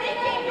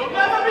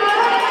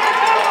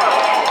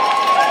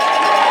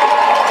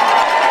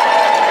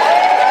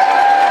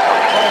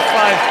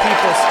 5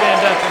 people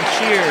stand up and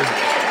cheer.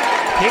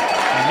 Pick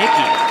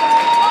Nikki.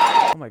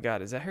 Oh my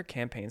God, is that her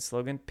campaign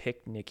slogan?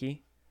 Pick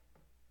Nikki?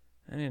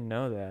 I didn't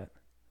know that.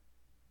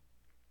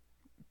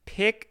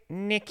 Pick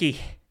Nikki.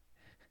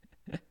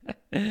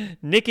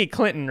 Nikki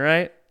Clinton,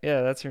 right?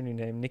 Yeah, that's her new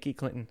name, Nikki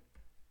Clinton.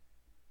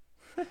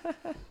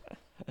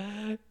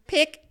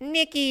 Pick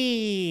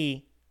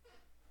Nikki.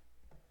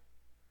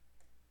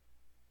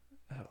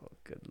 Oh,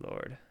 good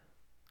Lord.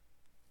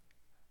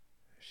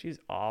 She's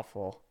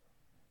awful.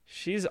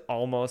 She's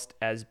almost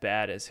as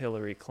bad as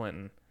Hillary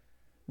Clinton.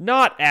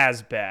 Not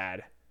as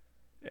bad.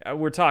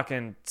 We're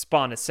talking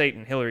spawn of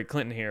Satan, Hillary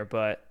Clinton here,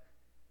 but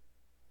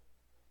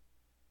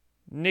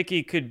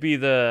Nikki could be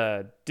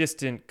the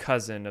distant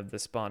cousin of the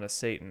spawn of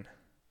Satan.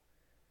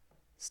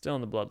 Still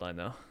in the bloodline,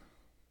 though.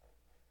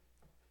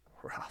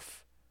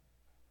 Rough.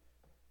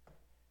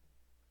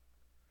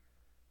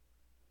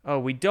 Oh,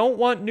 we don't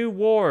want new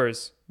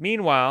wars.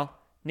 Meanwhile,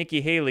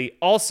 Nikki Haley,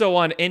 also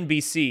on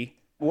NBC.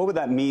 What would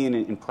that mean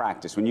in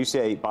practice? When you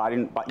say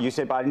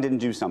Biden didn't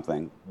do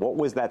something, what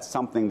was that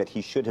something that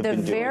he should have been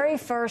doing? The very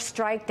first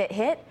strike that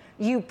hit,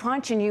 you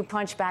punch and you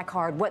punch back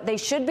hard. What they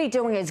should be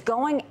doing is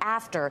going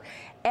after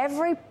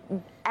every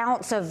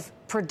ounce of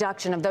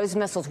production of those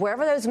missiles.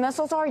 Wherever those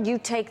missiles are, you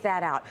take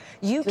that out.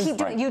 You keep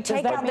doing. You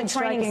take out the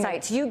training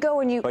sites. You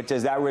go and you. But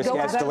does that risk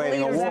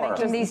escalating a war?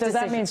 Does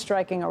that mean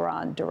striking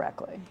Iran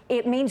directly?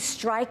 It means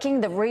striking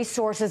the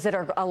resources that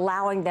are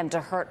allowing them to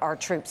hurt our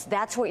troops.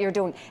 That's what you're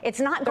doing. It's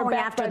not going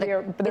after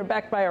but they're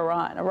backed by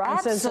Iran.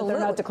 Iran says that they're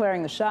not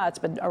declaring the shots,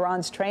 but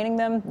Iran's training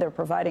them. They're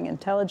providing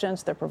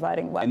intelligence. They're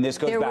providing weapons. And this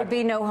goes there would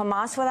be no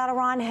Hamas without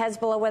Iran,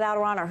 Hezbollah without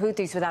Iran, or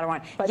Houthis without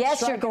Iran. But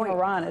yes, you're going.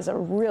 Iran is a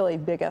really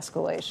big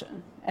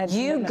escalation. And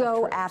you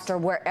go after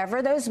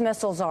wherever those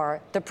missiles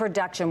are, the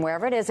production,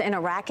 wherever it is in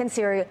Iraq and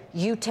Syria,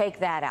 you take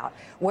that out.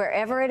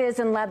 Wherever it is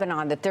in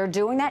Lebanon that they're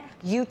doing that,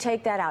 you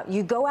take that out.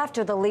 You go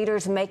after the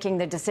leaders making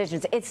the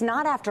decisions. It's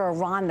not after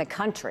Iran, the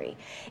country.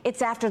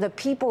 It's after the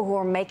people who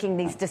are making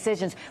these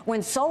decisions. When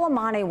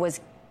Soleimani was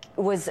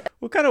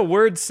What kind of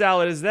word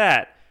salad is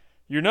that?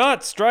 You're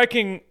not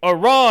striking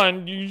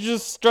Iran, you're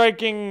just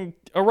striking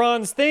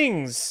Iran's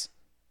things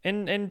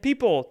and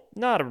people,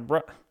 not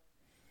Iran.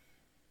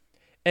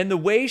 And the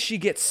way she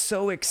gets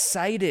so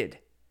excited,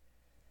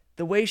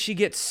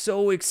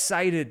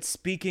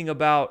 speaking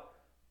about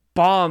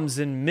bombs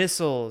and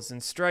missiles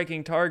and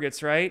striking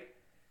targets, right?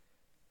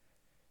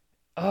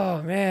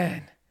 Oh,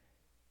 man.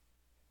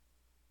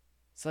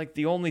 It's like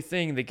the only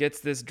thing that gets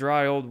this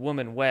dry old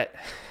woman wet.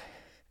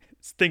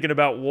 It's thinking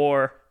about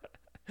war.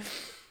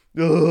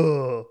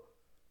 Ugh.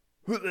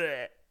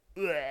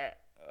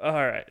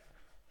 All right.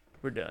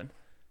 We're done.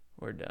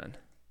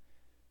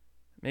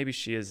 Maybe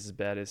she is as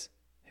bad as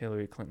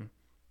Hillary Clinton.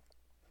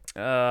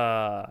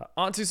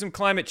 On to some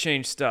climate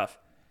change stuff.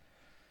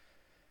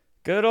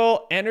 Good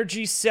old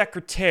Energy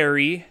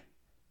Secretary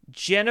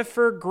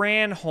Jennifer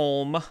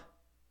Granholm.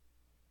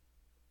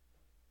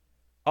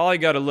 All you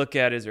got to look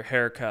at is her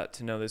haircut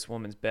to know this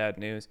woman's bad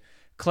news.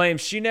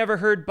 Claims she never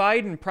heard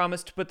Biden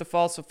promise to put the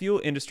fossil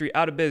fuel industry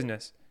out of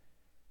business.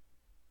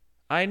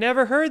 I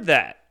never heard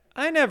that.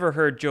 I never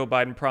heard Joe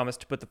Biden promise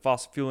to put the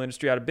fossil fuel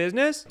industry out of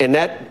business. And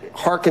that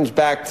harkens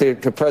back to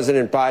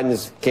President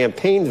Biden's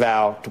campaign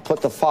vow to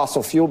put the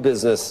fossil fuel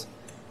business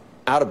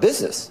out of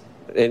business.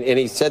 And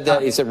he said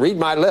that, he said, read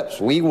my lips,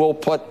 we will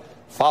put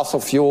fossil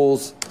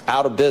fuels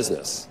out of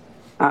business.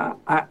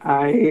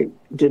 I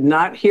did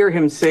not hear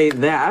him say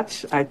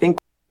that. I think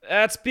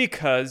that's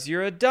because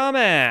you're a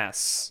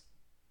dumbass.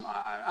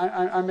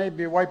 I may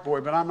be a white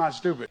boy, but I'm not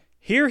stupid.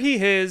 Here he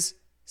is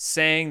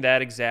saying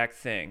that exact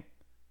thing.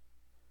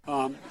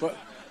 But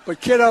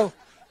kiddo,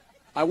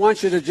 I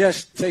want you to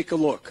just take a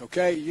look,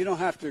 okay? You don't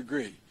have to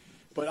agree,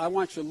 but I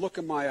want you to look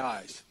in my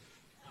eyes.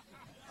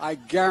 I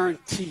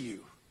guarantee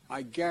you,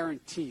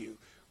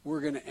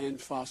 we're going to end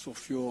fossil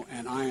fuel,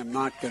 and I am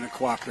not going to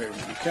cooperate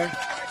with you, okay?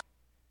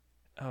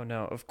 Oh,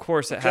 no. Of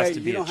course it has to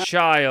be a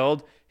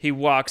child he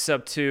walks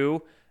up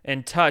to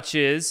and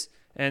touches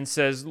and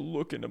says,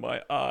 look into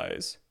my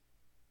eyes.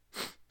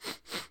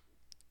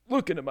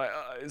 Look into my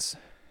eyes.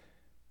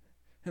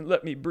 And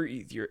let me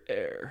breathe your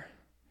air.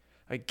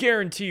 I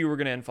guarantee you we're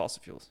going to end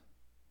fossil fuels.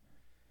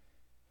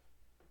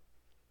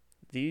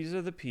 These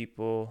are the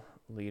people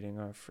leading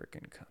our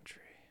frickin'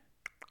 country.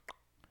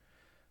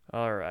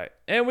 All right.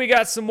 And we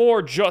got some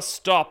more Just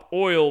Stop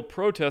Oil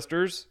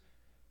protesters.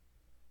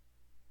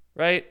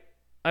 Right?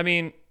 I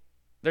mean,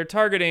 they're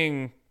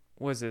targeting,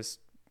 what is this,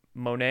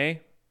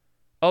 Monet?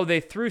 Oh, they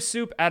threw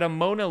soup at a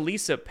Mona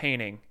Lisa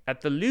painting at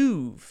the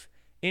Louvre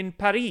in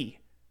Paris.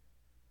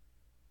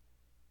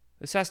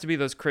 This has to be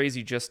those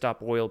crazy Just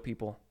Stop Oil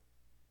people.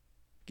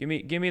 Give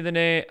me the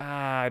name.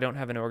 I don't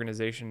have an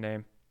organization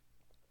name.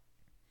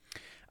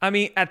 I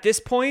mean, at this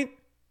point,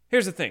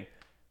 here's the thing.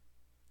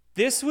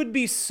 This would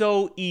be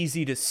so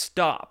easy to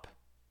stop.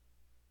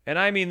 And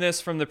I mean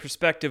this from the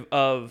perspective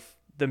of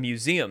the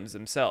museums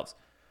themselves.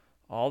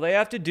 All they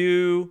have to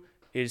do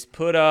is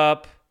put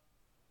up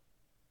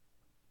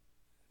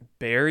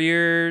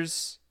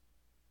barriers,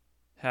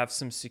 have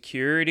some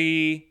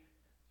security.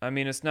 I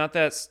mean, it's not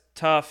that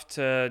tough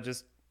to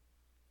just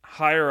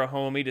hire a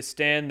homie to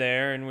stand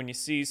there, and when you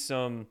see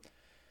some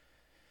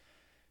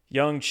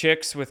young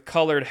chicks with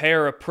colored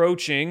hair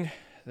approaching,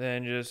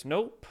 then just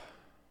nope.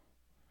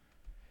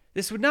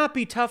 This would not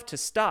be tough to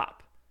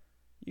stop.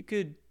 You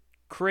could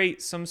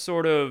create some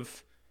sort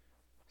of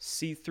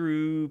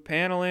see-through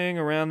paneling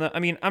around the... I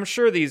mean, I'm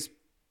sure these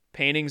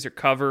paintings are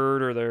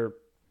covered or they're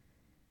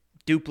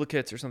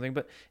duplicates or something,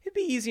 but it'd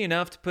be easy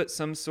enough to put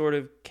some sort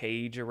of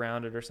cage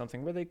around it or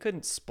something where they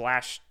couldn't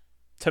splash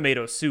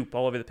tomato soup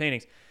all over the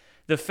paintings.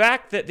 The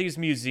fact that these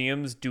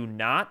museums do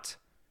not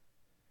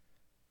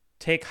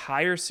take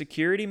higher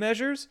security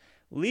measures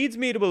leads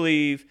me to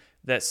believe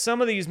that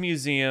some of these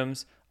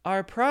museums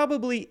are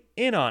probably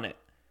in on it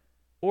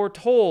or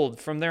told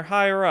from their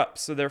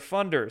higher-ups or their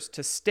funders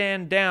to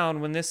stand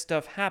down when this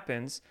stuff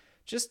happens.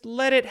 Just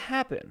let it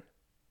happen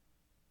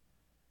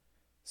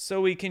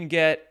so we can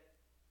get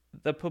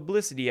the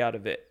publicity out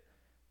of it,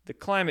 the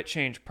climate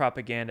change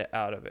propaganda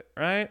out of it,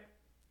 right?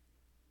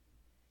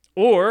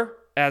 Or,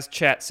 as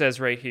chat says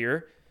right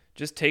here,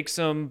 just take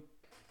some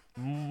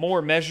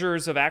more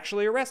measures of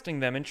actually arresting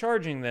them and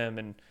charging them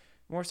and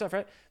more stuff,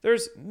 right?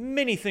 There's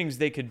many things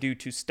they could do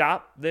to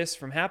stop this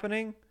from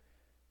happening.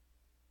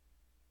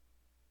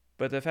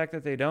 But the fact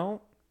that they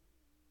don't,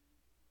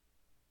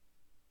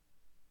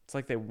 it's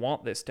like they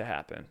want this to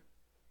happen.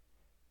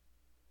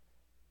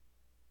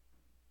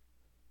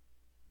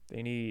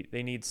 They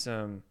need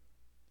some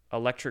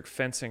electric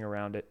fencing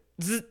around it.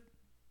 Zzz.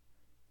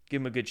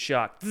 Give them a good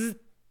shock. Zzz.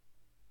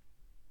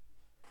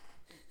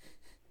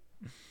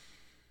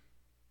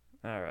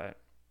 All right.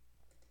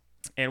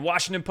 And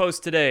Washington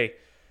Post today.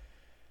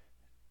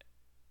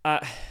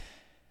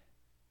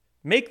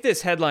 Make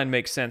this headline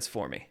make sense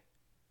for me.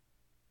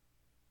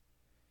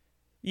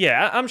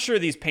 Yeah, I'm sure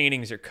these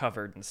paintings are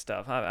covered and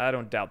stuff. I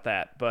don't doubt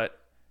that. But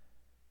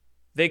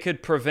they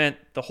could prevent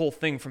the whole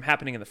thing from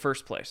happening in the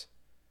first place.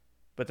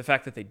 But the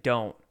fact that they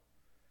don't,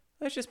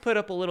 let's just put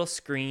up a little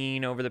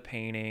screen over the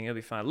painting. It'll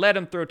be fine. Let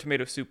them throw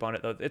tomato soup on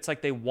it, though. It's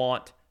like they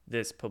want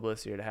this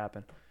publicity to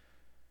happen.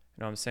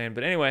 You know what I'm saying?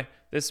 But anyway,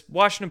 this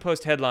Washington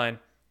Post headline,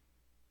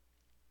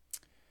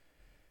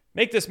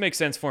 make this make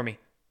sense for me.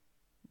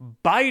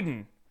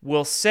 Biden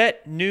will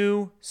set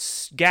new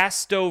gas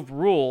stove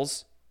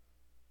rules,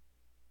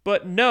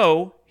 but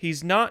no,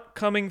 he's not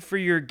coming for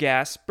your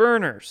gas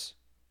burners.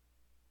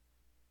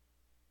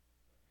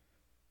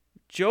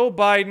 Joe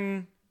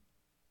Biden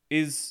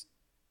is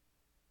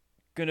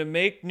going to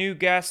make new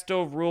gas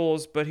stove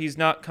rules, but he's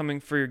not coming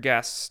for your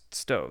gas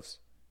stoves.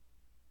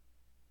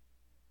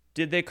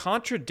 Did they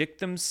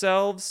contradict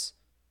themselves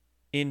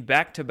in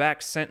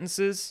back-to-back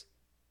sentences?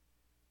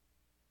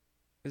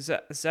 Is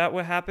that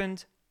what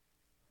happened?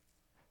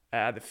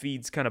 The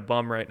feed's kind of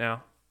bum right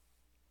now.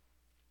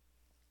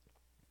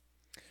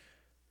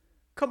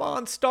 Come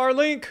on,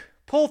 Starlink.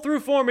 Pull through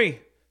for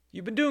me.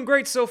 You've been doing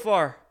great so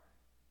far.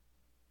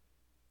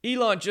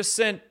 Elon just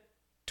sent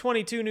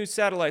 22 new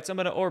satellites I'm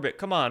going to orbit.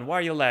 Come on, why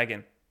are you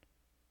lagging?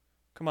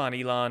 Come on,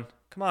 Elon.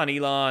 Come on,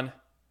 Elon.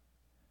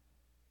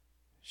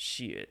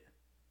 Shit.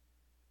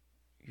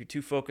 You're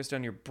too focused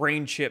on your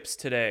brain chips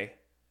today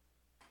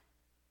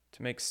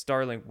to make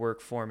Starlink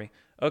work for me.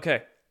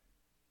 Okay.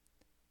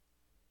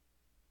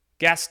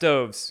 Gas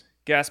stoves,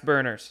 gas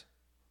burners.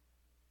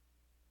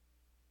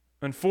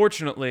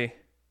 Unfortunately,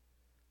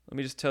 let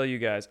me just tell you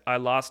guys, I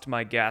lost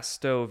my gas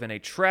stove in a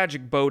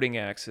tragic boating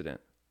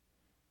accident.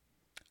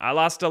 I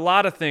lost a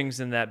lot of things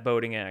in that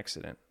boating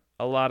accident.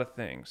 A lot of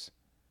things.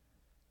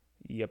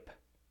 Yep.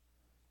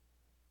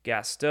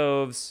 Gas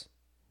stoves,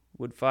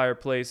 wood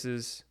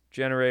fireplaces,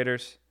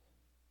 generators,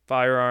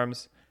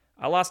 firearms.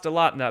 I lost a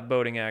lot in that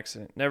boating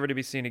accident. Never to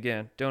be seen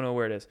again. Don't know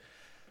where it is.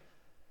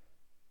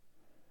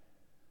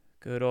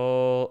 Good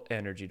old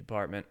energy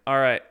department. All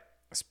right.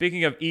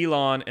 Speaking of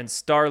Elon and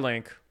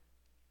Starlink,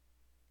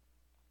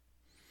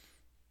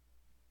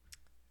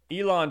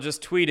 Elon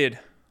just tweeted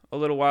a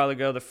little while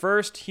ago, the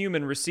first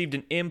human received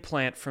an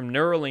implant from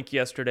Neuralink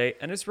yesterday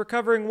and is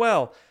recovering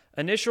well.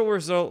 Initial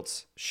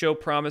results show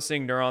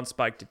promising neuron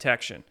spike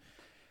detection.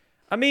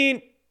 I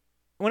mean,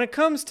 when it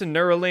comes to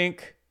Neuralink,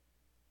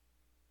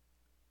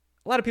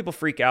 a lot of people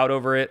freak out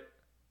over it.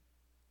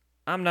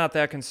 I'm not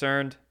that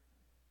concerned.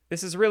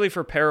 This is really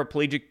for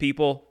paraplegic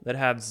people that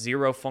have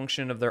zero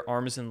function of their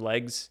arms and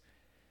legs.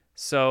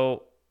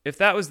 So if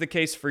that was the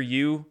case for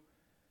you,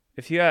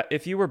 if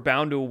you were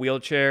bound to a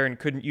wheelchair and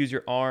couldn't use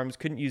your arms,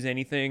 couldn't use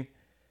anything,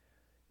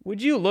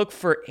 would you look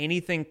for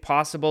anything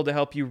possible to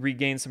help you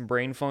regain some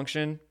brain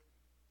function?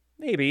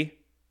 Maybe.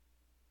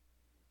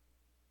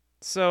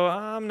 So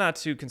I'm not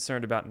too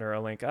concerned about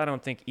Neuralink. I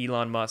don't think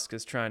Elon Musk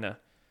is trying to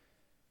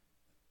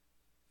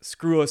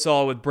screw us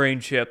all with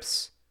brain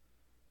chips.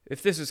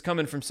 If this is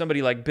coming from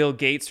somebody like Bill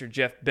Gates or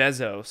Jeff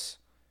Bezos,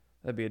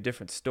 that'd be a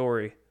different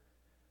story.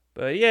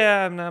 But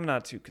yeah, I'm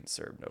not too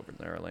concerned over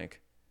Neuralink.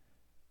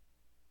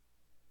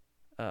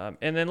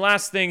 And then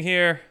last thing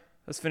here,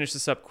 let's finish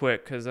this up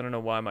quick because I don't know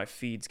why my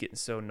feed's getting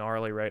so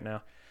gnarly right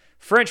now.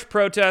 French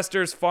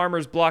protesters,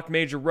 farmers block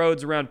major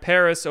roads around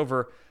Paris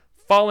over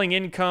falling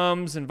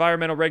incomes,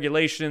 environmental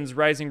regulations,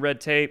 rising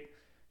red tape,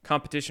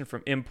 competition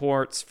from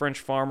imports. French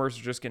farmers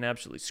are just getting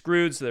absolutely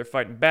screwed, so they're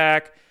fighting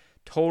back,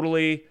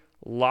 totally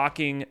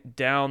locking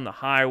down the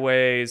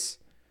highways,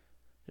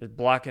 just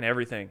blocking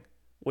everything.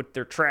 with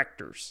their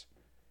tractors.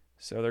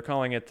 So they're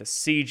calling it the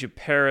Siege of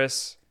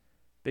Paris.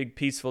 Big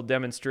peaceful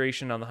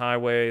demonstration on the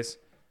highways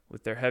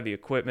with their heavy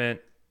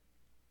equipment.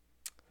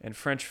 And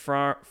French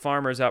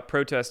farmers out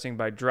protesting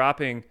by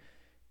dropping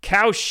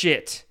cow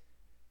shit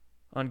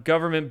on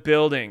government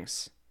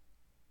buildings.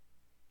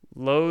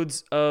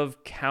 Loads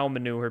of cow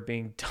manure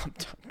being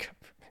dumped on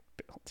government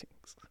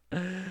buildings.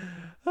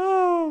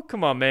 Oh,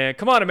 come on, man.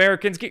 Come on,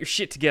 Americans. Get your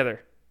shit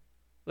together.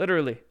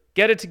 Literally.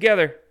 Get it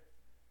together.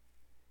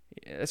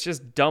 Yeah, let's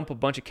just dump a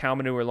bunch of cow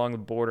manure along the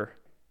border.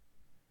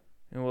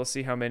 And we'll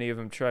see how many of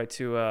them try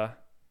to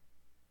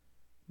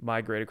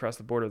migrate across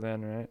the border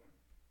then, right?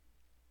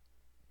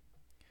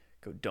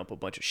 Go dump a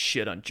bunch of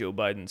shit on Joe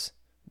Biden's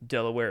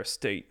Delaware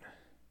estate.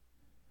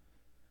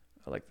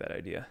 I like that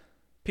idea.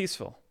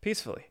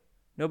 Peacefully.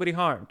 Nobody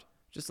harmed.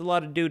 Just a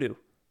lot of doo-doo.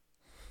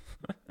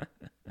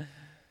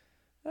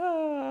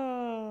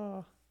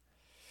 Oh.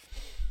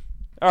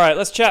 All right,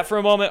 let's chat for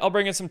a moment. I'll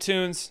bring in some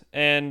tunes,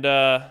 and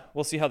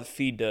we'll see how the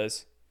feed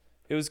does.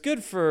 It was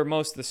good for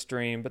most of the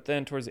stream, but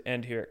then towards the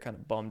end here, it kind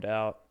of bummed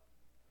out.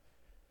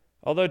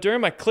 Although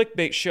during my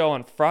clickbait show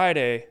on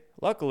Friday,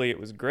 luckily it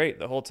was great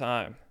the whole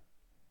time.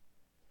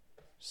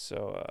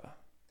 So,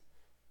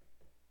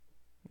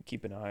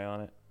 keep an eye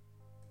on it.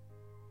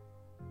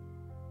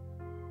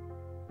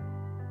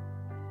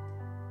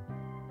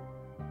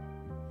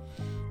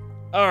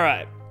 All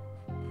right.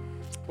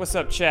 What's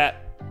up,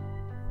 chat?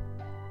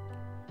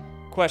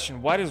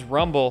 Question, why does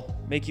Rumble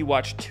make you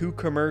watch 2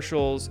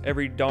 commercials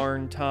every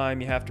darn time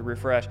you have to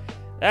refresh?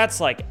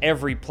 That's like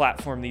every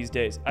platform these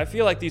days. I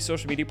feel like these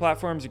social media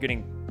platforms are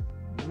getting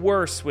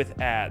worse with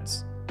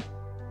ads.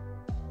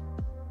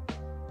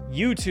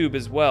 YouTube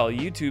as well.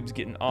 YouTube's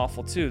getting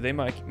awful too. They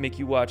might make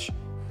you watch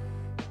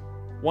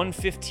one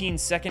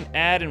 15-second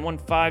ad and one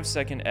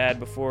 5-second ad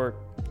before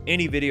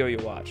any video you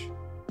watch.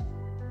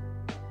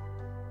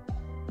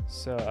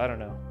 So, I don't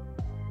know.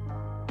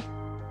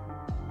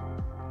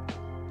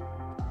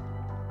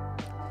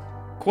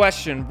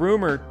 Question,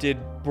 rumor, did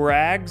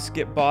Bragg's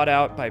get bought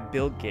out by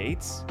Bill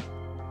Gates?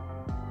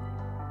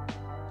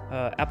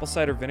 Apple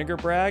cider vinegar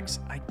Bragg's?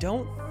 I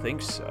don't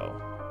think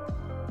so.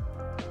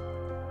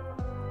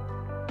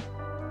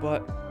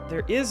 But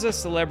there is a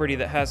celebrity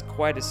that has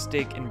quite a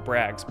stake in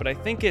Bragg's, but I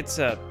think it's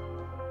a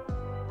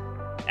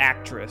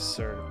actress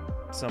or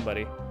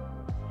somebody.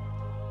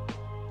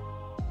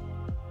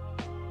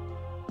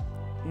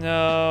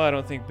 No, I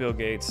don't think Bill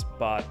Gates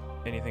bought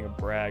anything of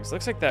Bragg's.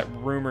 Looks like that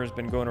rumor has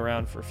been going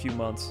around for a few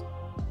months.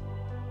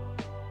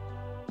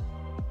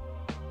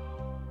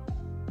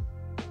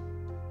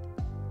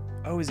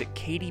 Oh, is it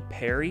Katy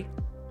Perry?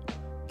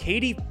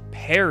 Katy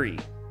Perry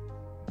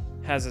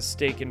has a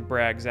stake in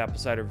Bragg's apple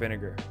cider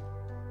vinegar,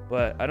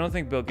 but I don't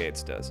think Bill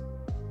Gates does.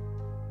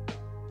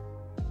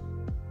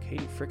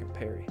 Katy frickin'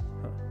 Perry.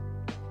 Huh.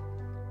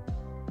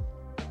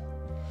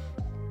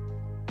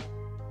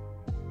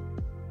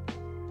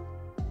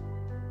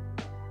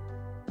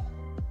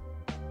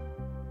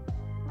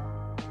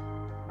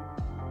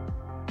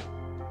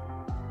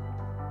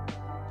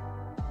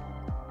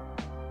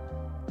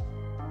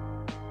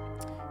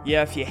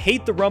 Yeah, if you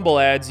hate the Rumble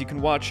ads, you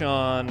can watch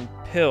on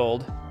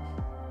Pilled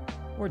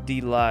or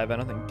D Live. I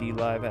don't think D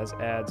Live has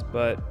ads,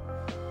 but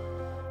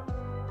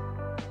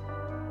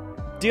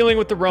dealing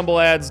with the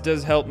Rumble ads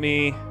does help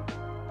me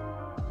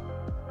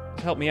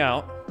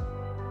out.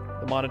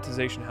 The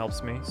monetization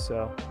helps me,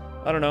 so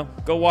I don't know.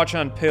 Go watch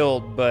on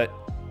Pilled, but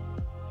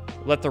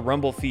let the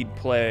Rumble feed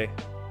play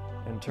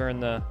and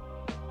turn the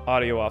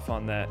audio off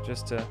on that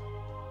just to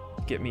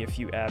get me a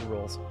few ad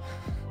rolls.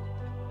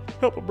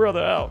 Help a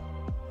brother out.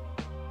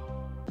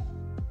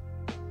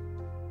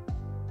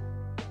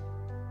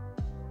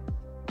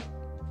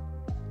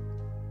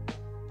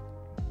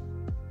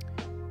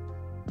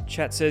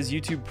 Chat says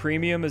YouTube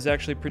Premium is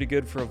actually pretty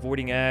good for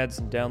avoiding ads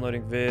and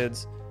downloading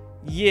vids.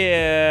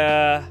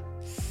 Yeah.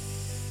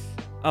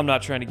 I'm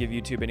not trying to give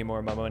YouTube any more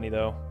of my money,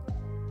 though.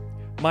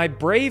 My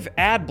Brave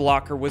ad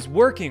blocker was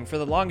working for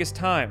the longest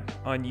time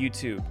on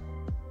YouTube.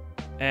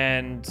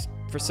 And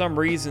for some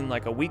reason,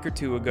 like a week or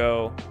two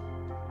ago,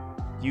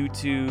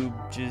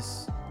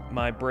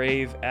 my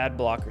Brave ad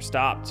blocker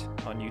stopped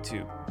on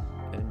YouTube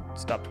and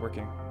stopped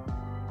working.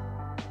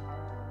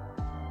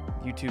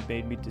 YouTube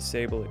made me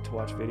disable it to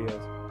watch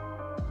videos.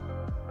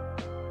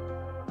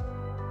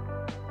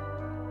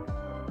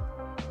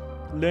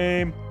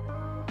 Lame.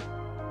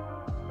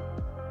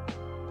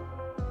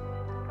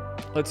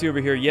 Let's see over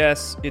here.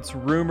 Yes, it's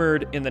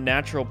rumored in the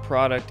natural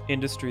product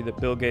industry that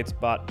Bill Gates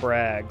bought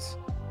Bragg's.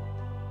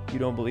 You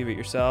don't believe it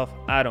yourself?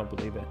 I don't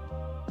believe it.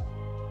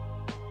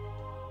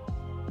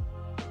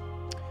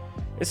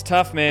 It's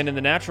tough, man. In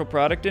the natural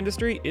product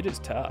industry, it is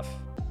tough.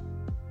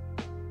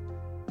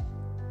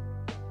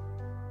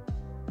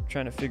 I'm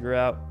trying to figure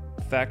out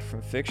fact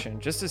from fiction.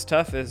 Just as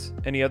tough as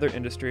any other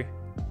industry.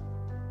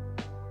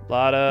 A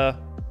lot of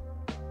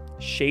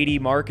shady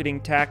marketing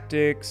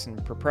tactics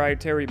and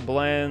proprietary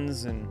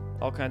blends and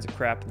all kinds of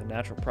crap in the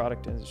natural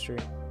product industry.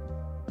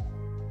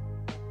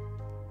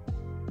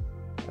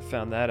 I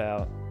found that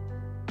out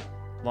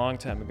a long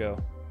time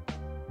ago.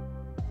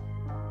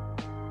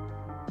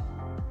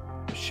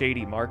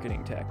 shady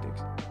marketing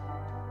tactics.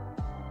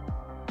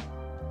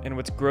 And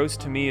what's gross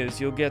to me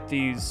is you'll get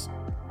these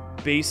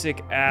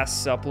basic ass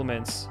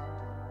supplements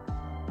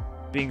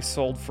being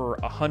sold for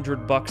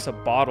 $100 a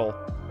bottle,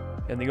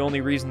 and the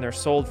only reason they're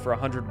sold for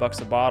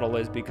 $100 a bottle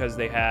is because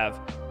they have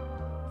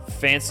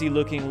fancy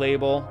looking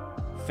label,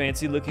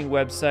 fancy looking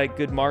website,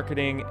 good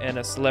marketing, and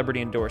a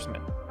celebrity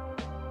endorsement.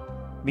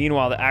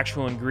 Meanwhile, the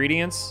actual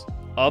ingredients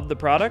of the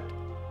product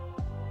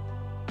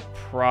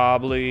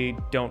probably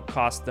don't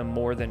cost them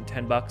more than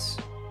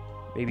 $10,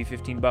 maybe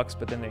 $15,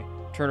 but then they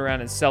turn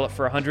around and sell it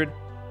for $100.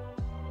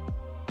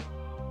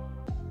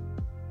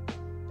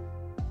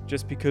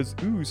 Just because,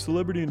 ooh,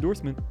 celebrity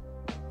endorsement,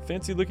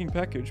 fancy looking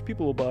package,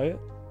 people will buy it.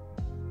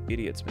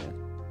 Idiots, man.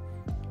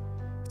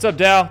 What's up,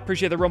 Dal?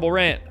 Appreciate the Rumble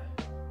rant.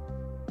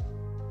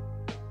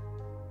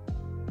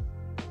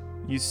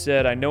 You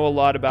said, I know a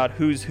lot about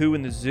who's who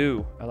in the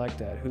zoo. I like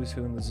that. Who's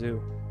who in the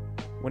zoo.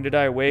 When did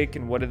I awake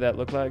and what did that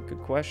look like? Good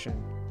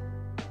question.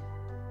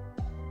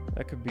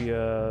 That could be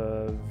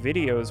a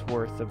video's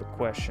worth of a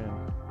question,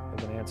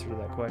 of an answer to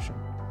that question.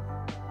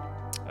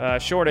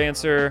 Short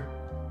answer,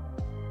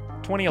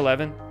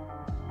 2011.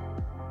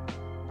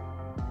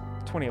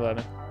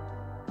 2011.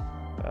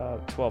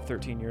 12,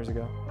 13 years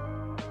ago.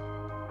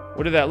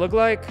 What did that look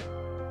like?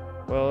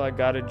 Well, I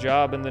got a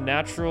job in the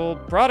natural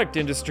product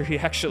industry,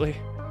 actually.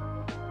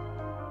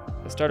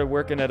 I started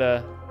working at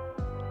a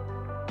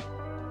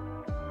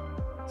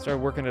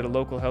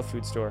local health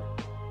food store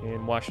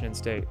in Washington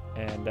State,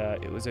 and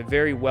it was a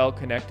very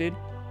well-connected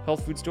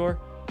health food store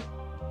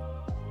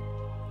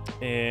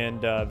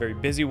and a very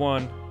busy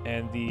one,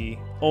 and the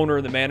owner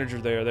and the manager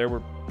there, they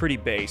were pretty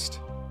based.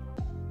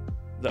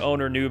 The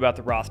owner knew about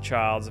the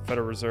Rothschilds, the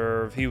Federal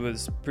Reserve. He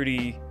was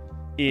pretty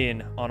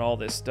in on all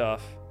this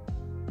stuff,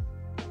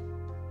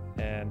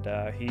 and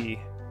he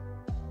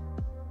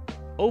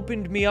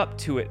opened me up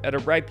to it at a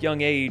ripe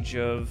young age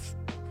of,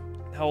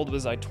 how old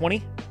was I,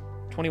 20?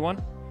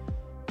 21?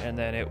 And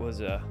then it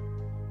was a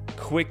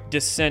quick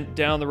descent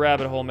down the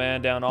rabbit hole,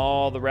 man, down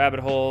all the rabbit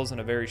holes in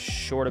a very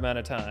short amount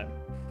of time.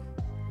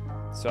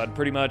 So I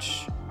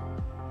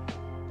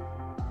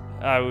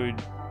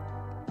would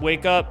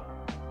wake up,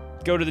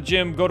 go to the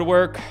gym, go to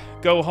work,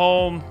 go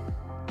home,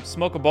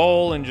 smoke a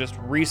bowl, and just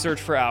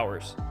research for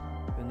hours.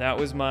 And that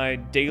was my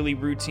daily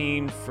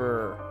routine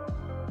for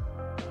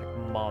like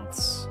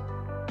months,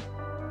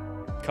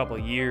 a couple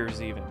of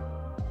years even.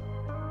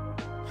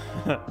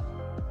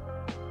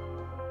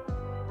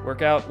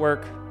 Work out,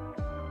 work,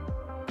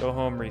 go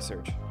home,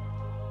 research.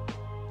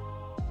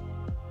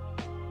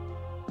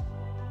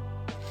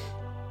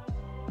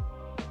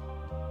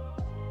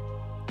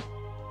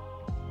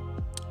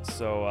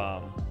 So,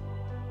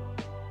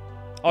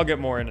 I'll get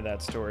more into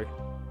that story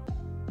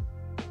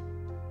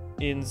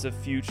in the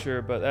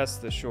future, but that's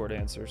the short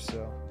answer,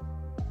 so.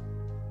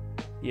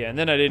 Yeah, and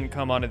then I didn't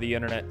come onto the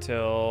internet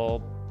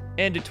till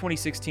end of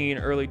 2016,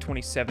 early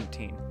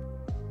 2017.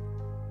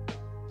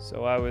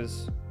 So I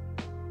was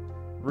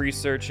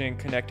researching,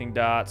 connecting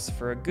dots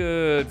for a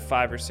good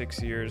 5 or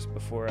 6 years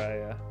before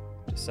I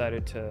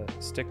decided to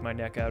stick my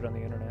neck out on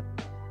the internet.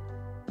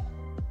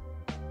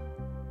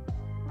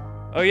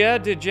 Oh yeah,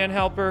 did Jan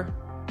Halper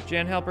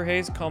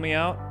Hayes call me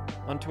out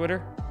on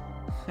Twitter?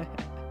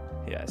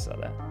 Yeah, I saw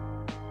that.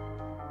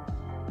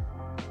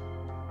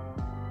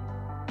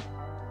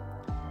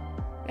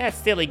 That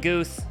silly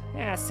goose.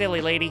 Yeah, silly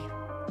lady.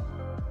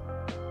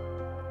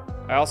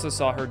 I also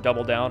saw her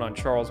double down on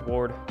Charles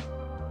Ward.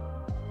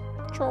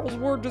 Charles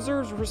Ward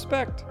deserves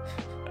respect.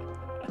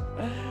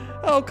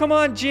 Oh, come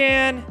on,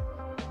 Jan.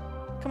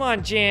 Come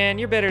on, Jan.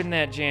 You're better than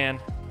that, Jan.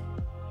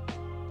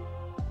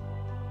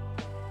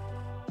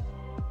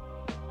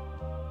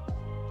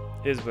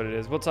 Is what it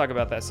is. We'll talk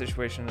about that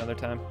situation another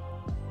time.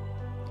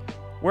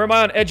 Where am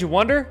I on Edge of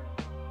Wonder?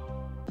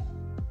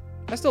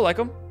 I still like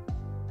them.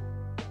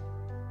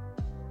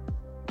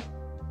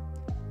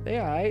 They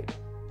alright.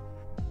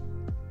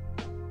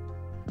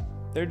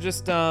 They're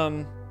just,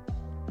 doing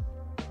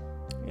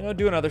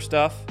other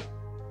stuff.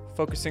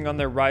 Focusing on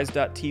their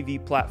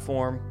Rise.tv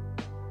platform,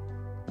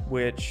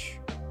 which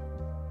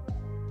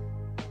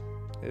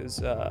is,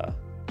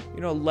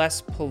 less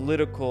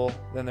political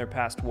than their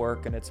past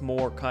work, and it's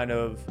more kind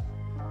of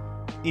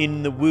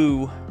in the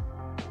woo.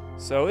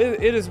 So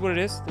it is what it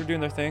is. They're doing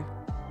their thing.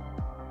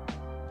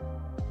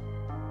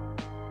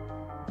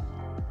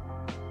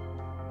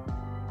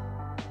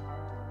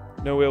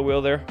 No ill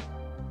will there.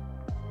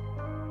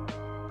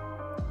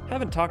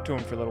 Haven't talked to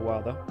him for a little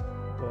while, though.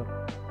 But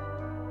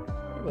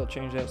maybe I'll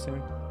change that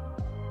soon.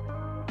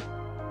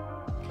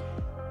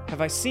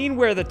 Have I seen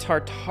where the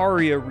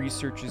Tartaria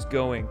research is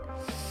going?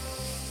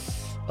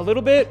 A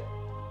little bit.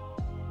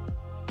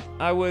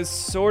 I was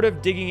sort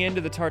of digging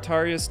into the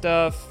Tartaria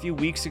stuff a few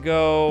weeks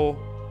ago,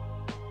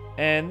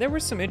 and there were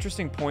some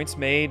interesting points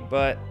made,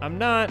 but I'm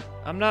not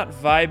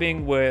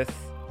vibing with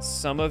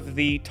some of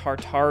the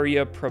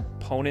Tartaria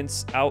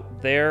proponents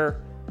out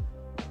there.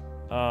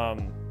 I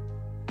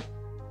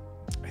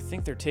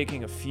think they're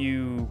taking a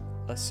few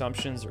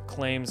assumptions or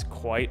claims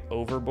quite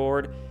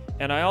overboard,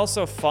 And I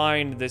also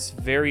find this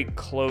very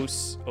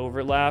close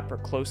overlap or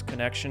close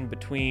connection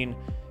between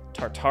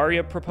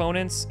Tartaria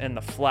proponents and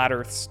the flat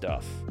earth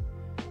stuff.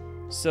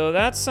 So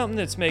that's something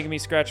that's making me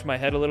scratch my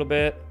head a little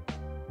bit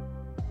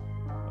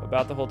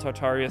about the whole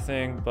Tartaria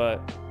thing, but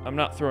I'm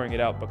not throwing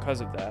it out because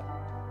of that.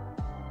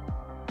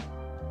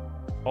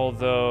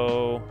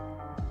 Although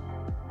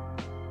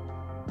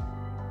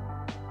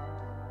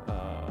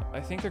I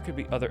think there could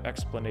be other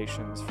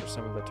explanations for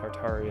some of the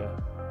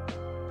Tartaria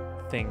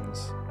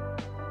things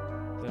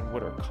than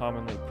what are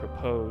commonly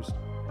proposed.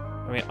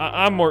 I mean,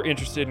 I'm more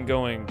interested in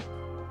going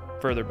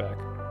further back.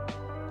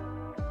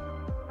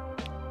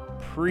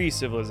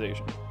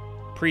 Pre-civilization.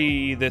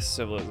 Pre this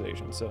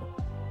civilization. So,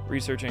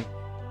 researching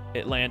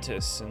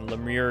Atlantis and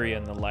Lemuria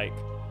and the like.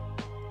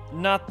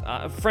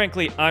 Not,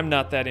 frankly, I'm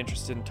not that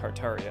interested in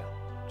Tartaria.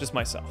 Just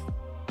myself.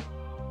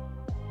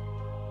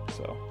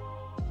 So.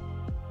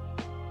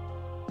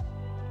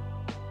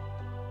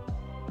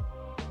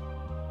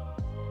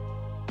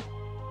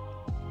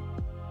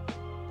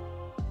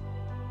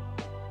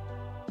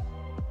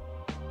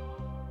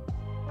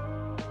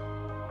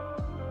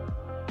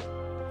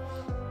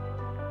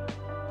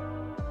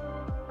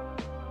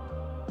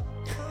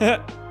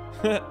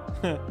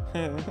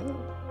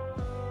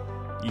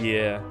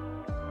 Yeah.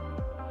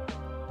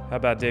 How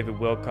about David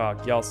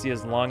Wilcock? Y'all see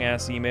his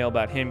long-ass email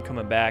about him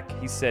coming back?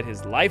 He said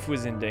his life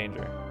was in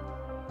danger.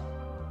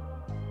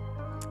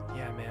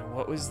 Yeah, man,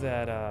 what was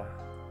that?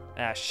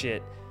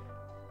 Shit.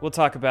 We'll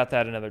talk about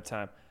that another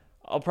time.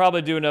 I'll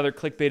probably do another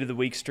Clickbait of the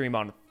Week stream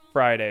on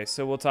Friday,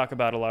 so we'll talk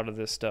about a lot of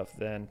this stuff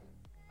then.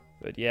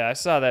 But yeah, I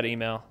saw that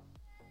email.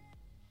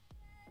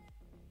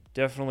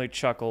 Definitely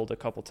chuckled a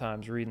couple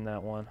times reading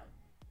that one.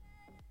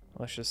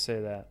 Let's just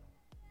say that.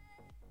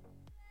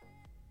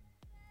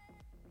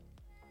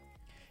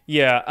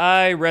 Yeah,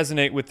 I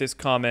resonate with this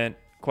comment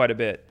quite a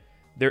bit.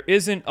 There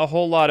isn't a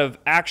whole lot of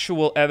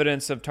actual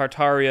evidence of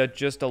Tartaria,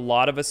 just a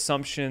lot of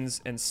assumptions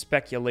and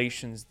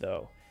speculations,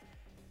 though.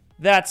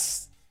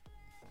 That's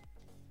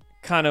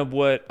kind of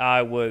what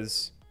I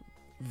was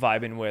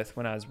vibing with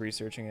when I was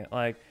researching it.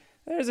 Like,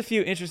 there's a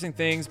few interesting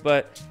things,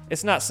 but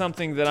it's not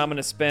something that I'm going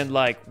to spend,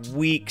 like,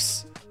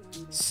 weeks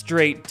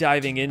straight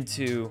diving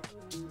into.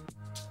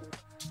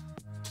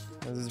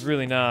 This is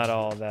really not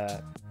all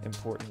that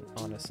important,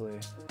 honestly.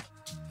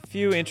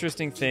 Few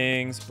interesting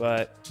things,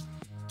 but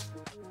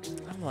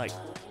I'm like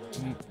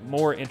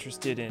more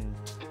interested in,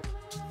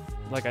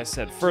 like I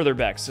said, further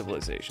back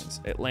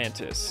civilizations,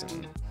 Atlantis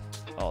and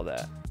all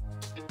that.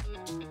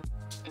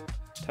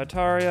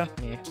 Tartaria,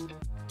 meh.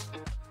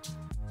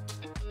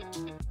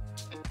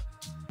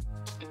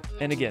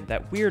 And again,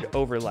 that weird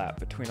overlap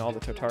between all the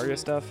Tartaria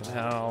stuff and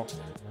how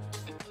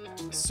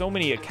so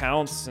many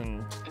accounts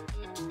and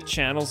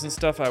channels and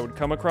stuff I would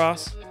come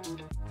across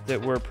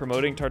that were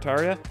promoting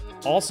Tartaria,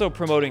 also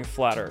promoting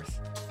Flat Earth.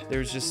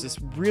 There's just this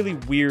really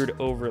weird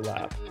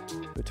overlap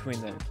between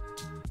them.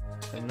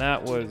 And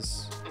that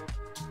was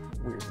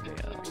weirding me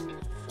out.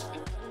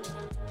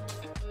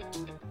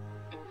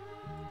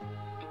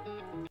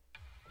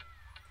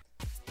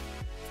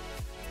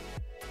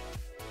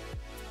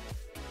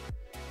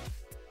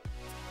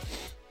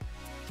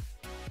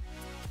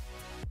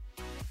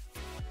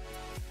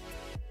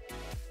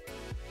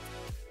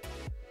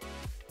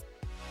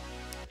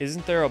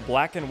 Isn't there a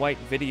black and white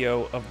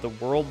video of the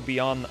world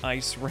beyond the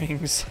ice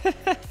rings?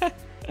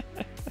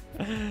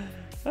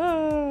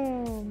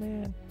 Oh,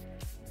 man.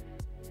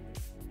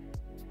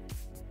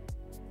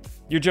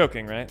 You're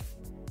joking, right?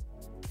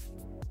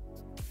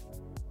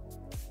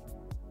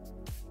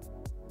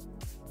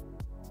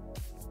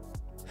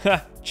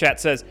 Ha! Chat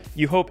says,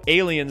 you hope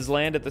aliens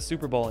land at the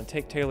Super Bowl and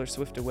take Taylor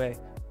Swift away.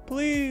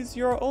 Please,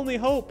 you're our only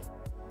hope.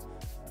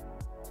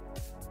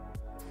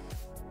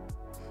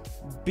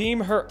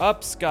 Beam her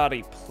up,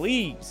 Scotty,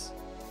 please.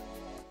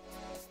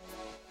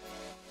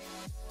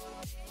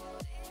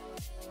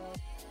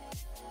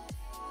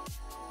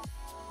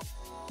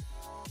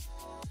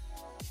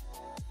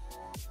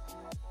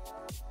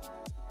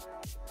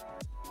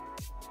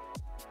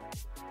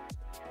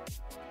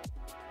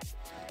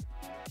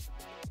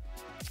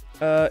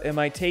 Am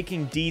I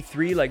taking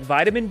D3, like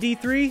vitamin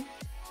D3?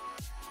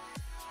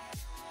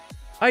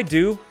 I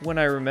do, when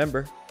I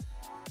remember.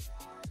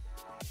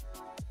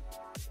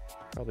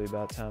 Probably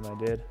about time I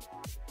did.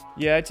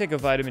 Yeah, I take a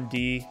vitamin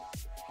D.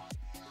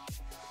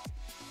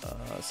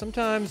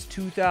 Sometimes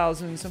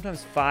 2,000,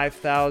 sometimes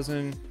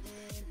 5,000.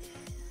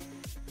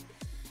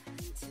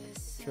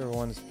 Whichever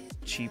one's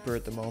cheaper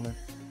at the moment.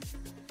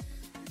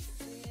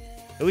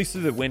 At least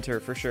through the winter,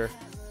 for sure.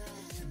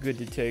 Good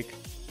to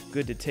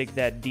take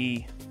that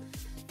D.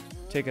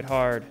 Take it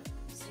hard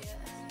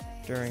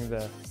during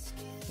the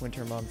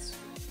winter months.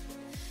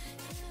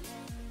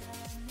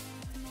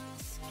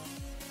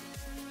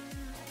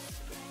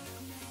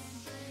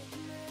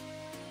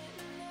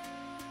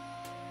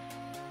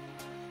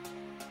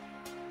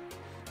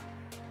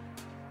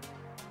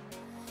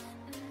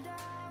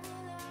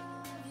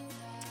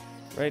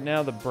 Right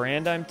now, the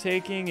brand I'm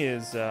taking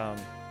is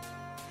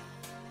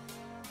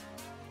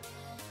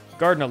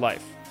Garden of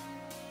Life.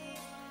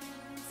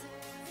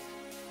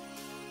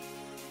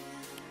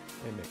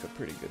 They make a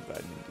pretty good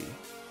vitamin D.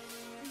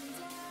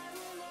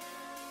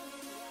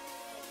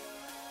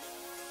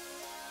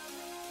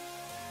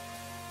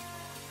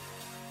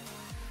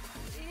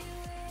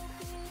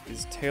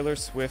 Is Taylor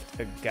Swift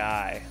a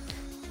guy?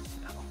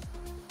 No.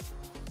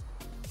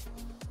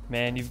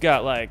 Man, you've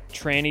got like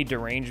tranny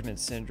derangement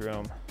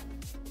syndrome.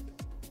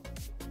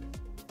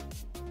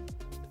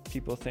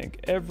 People think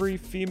every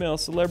female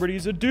celebrity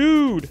is a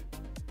dude.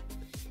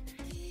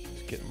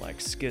 Just getting like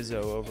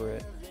schizo over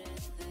it.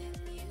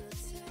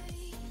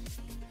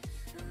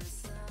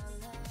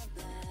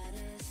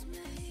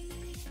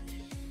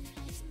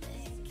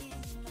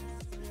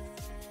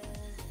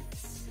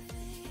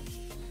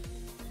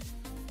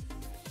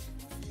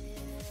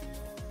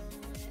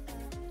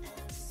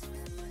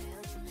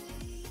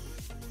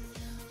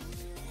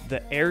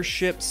 The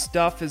airship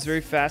stuff is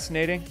very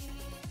fascinating.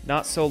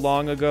 Not so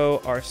long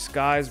ago, our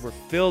skies were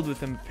filled with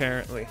them,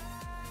 apparently.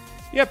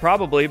 Yeah,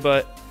 probably,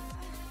 but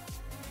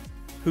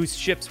whose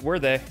ships were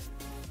they?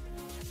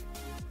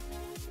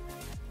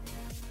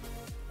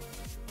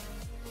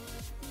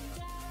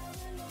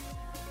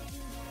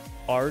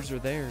 Ours or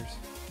theirs?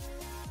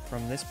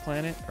 From this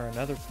planet or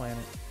another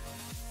planet?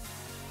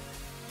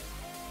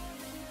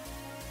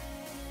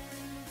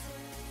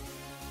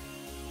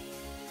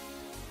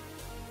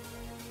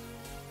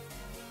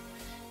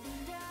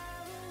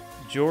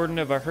 Jordan,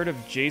 have I heard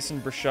of Jason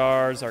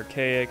Burchard's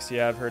Archaics?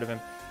 Yeah, I've heard of him.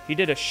 He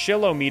did a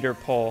shilometer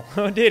poll.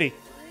 Oh, did he?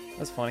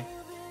 That's funny.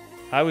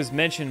 I was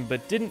mentioned,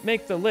 but didn't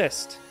make the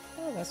list.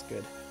 Oh, that's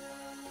good.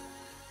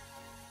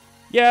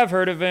 Yeah, I've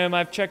heard of him.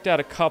 I've checked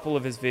out a couple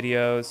of his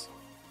videos.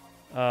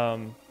 I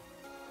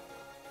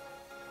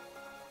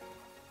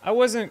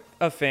wasn't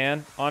a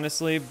fan,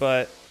 honestly,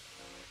 but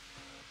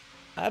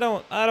I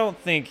don't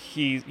think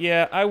he's...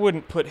 Yeah, I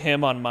wouldn't put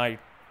him on my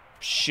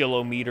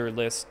shilometer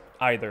list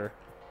either.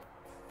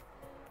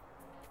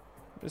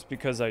 Just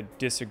because I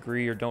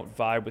disagree or don't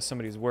vibe with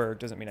somebody's work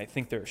doesn't mean I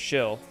think they're a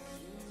shill.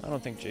 I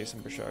don't think Jason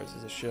Burchard's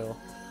is a shill.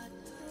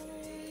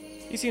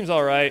 He seems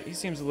alright. He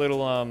seems a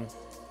little,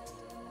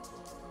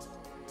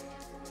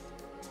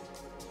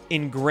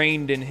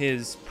 ingrained in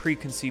his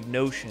preconceived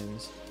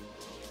notions.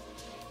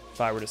 If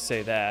I were to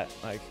say that.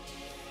 Like,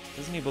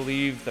 doesn't he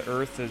believe the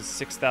Earth is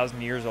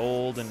 6,000 years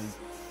old and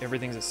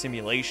everything's a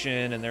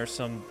simulation and there's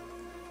some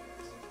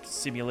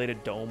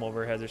simulated dome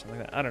overhead or something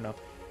like that? I don't know.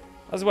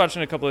 I was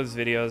watching a couple of his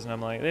videos and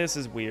I'm like, this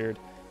is weird.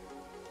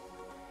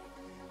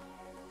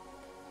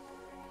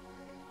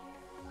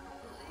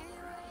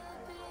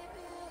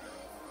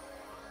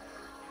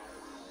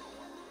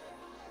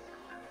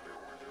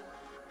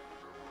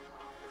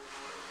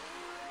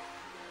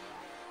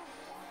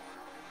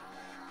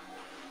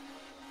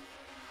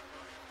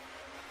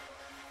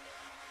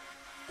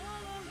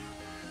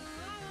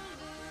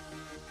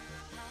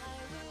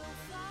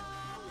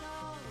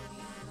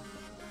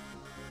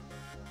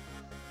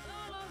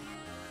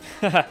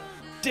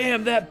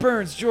 Damn, that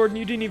burns, Jordan.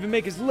 You didn't even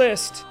make his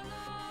list.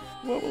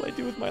 What will I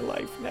do with my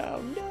life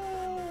now?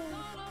 No.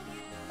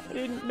 I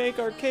didn't make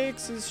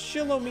Archaics'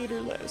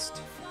 shilometer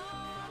list.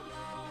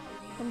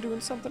 I'm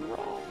doing something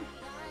wrong.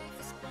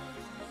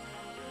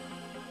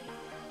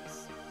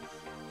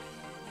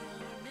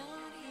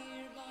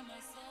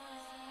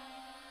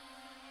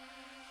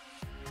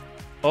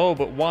 Oh,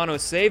 but Wano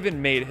Saban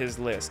made his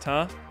list,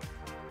 huh?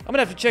 I'm gonna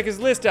have to check his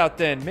list out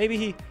then.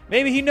 Maybe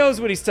he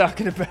knows what he's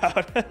talking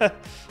about.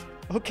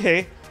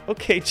 Okay,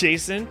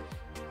 Jason.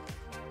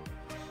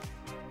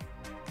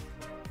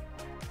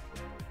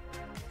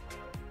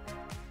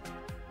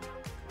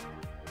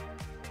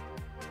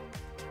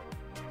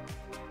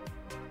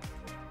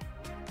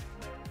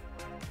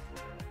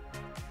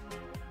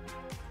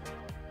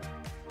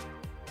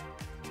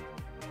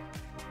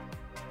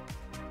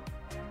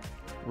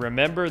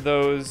 Remember,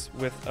 those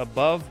with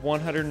above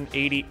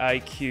 180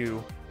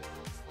 IQ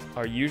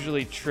are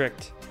usually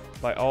tricked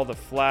by all the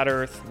flat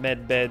earth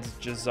medbeds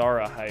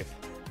Jazara hype.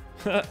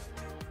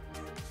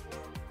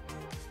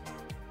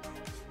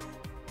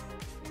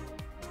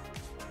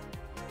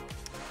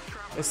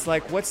 It's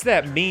like, what's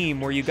that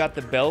meme where you got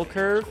the bell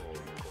curve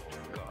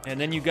and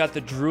then you got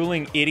the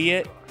drooling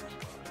idiot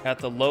at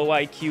the low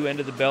IQ end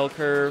of the bell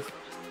curve,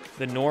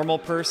 the normal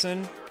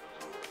person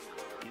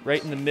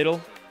right in the middle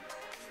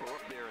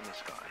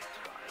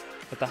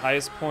at the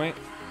highest point,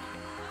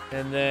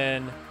 and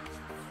then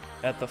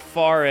at the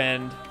far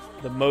end,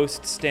 the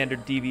most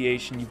standard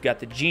deviation, you've got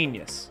the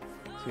genius.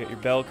 So you got your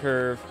bell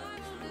curve,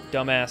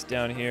 dumbass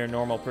down here,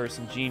 normal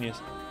person, genius.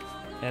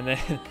 And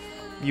then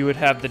you would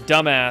have the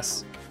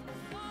dumbass,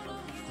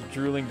 the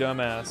drooling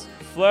dumbass.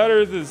 Flat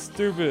Earth is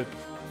stupid.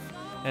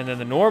 And then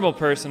the normal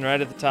person right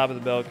at the top of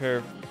the bell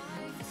curve.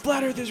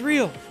 Flat Earth is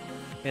real.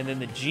 And then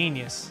the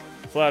genius.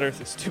 Flat Earth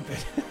is stupid.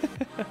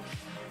 I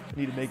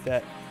need to make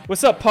that.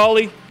 What's up,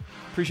 Paulie?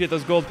 Appreciate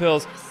those gold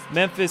pills.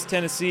 Memphis,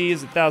 Tennessee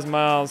is 1,000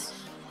 miles.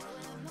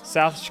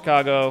 South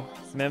Chicago,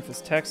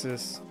 Memphis,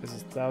 Texas is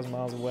 1,000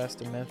 miles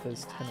west of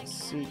Memphis,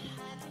 Tennessee.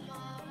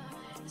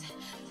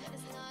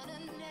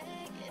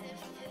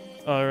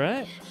 All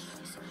right.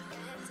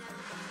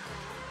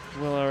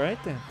 Well, all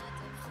right then.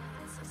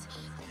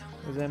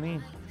 What does that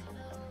mean?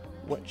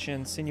 What you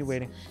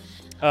insinuating?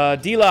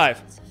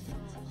 D-Live.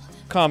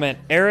 Comment,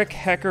 Eric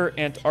Hecker,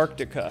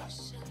 Antarctica.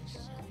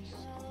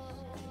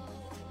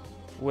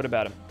 What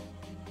about him?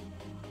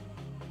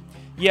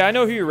 Yeah, I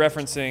know who you're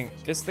referencing.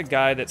 It's the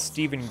guy that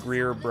Stephen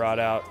Greer brought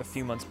out a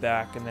few months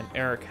back, and then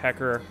Eric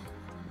Hecker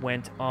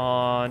went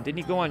on... Didn't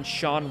he go on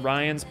Sean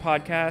Ryan's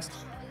podcast?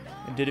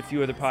 And did a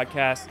few other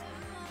podcasts?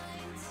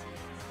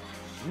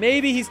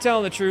 Maybe he's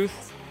telling the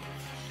truth.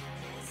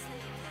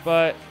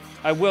 But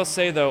I will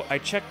say, though, I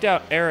checked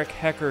out Eric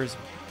Hecker's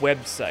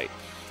website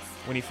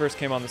when he first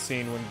came on the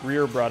scene, when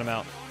Greer brought him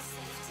out.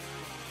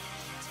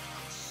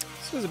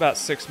 This was about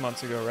 6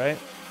 months ago, right?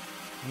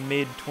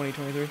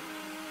 Mid-2023.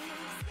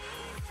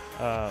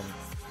 I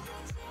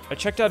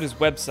checked out his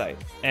website,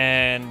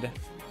 and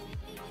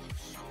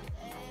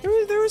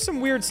there was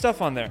some weird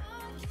stuff on there.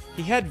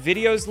 He had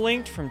videos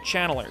linked from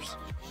channelers.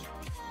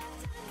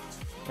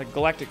 Like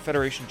Galactic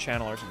Federation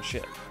channelers and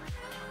shit.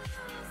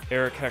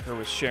 Eric Hecker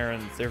was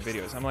sharing their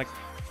videos. I'm like,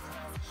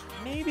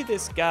 maybe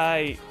this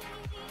guy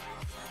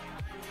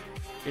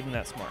isn't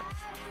that smart.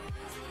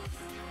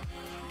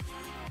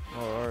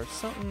 Or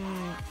something,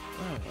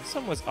 I don't know,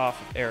 something was off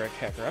with Eric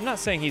Hecker. I'm not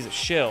saying he's a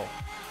shill,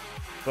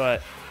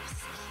 but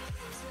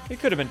he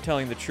could have been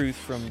telling the truth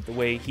from the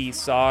way he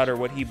saw it or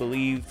what he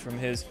believed from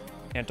his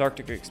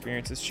Antarctica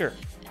experiences, sure.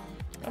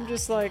 I'm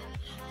just like,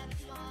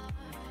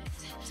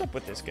 what's up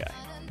with this guy?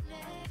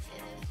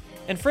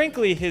 And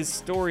frankly, his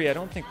story I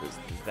don't think was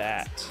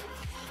that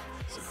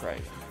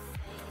surprising.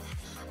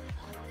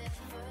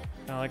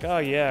 Kind of like, oh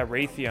yeah,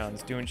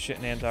 Raytheon's doing shit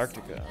in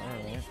Antarctica.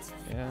 Alright,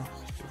 yeah,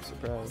 big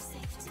surprise.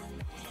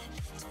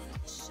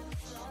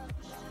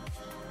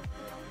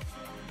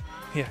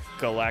 Yeah,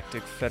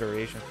 Galactic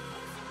Federation.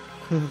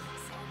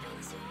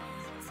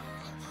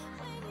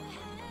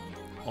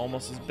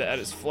 Almost as bad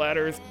as Flat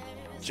Earth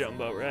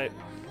Jumbo, right?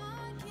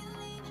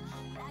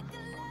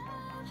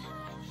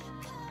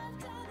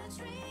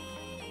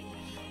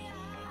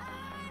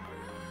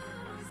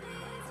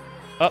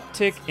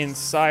 Uptick in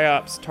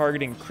PSYOPs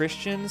targeting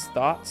Christians.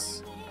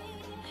 Thoughts?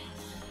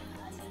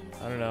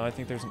 I don't know. I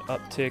think there's an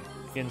uptick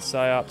in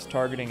PSYOPs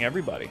targeting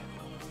everybody.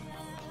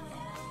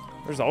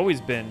 There's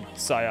always been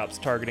PSYOPs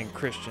targeting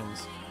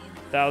Christians.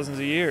 Thousands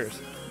of years.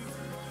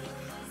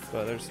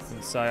 But there's been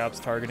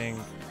PSYOPs targeting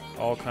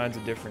all kinds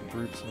of different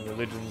groups and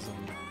religions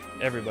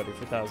and everybody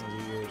for thousands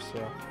of years, so.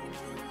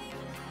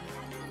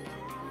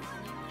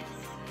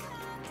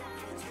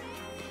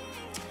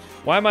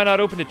 Why am I not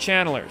open to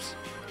channelers?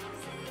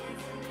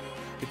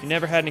 If you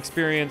never had an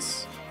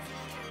experience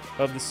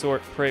of the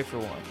sort, pray for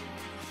one.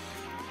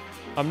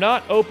 I'm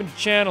not open to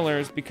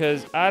channelers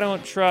because I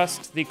don't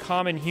trust the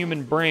common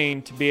human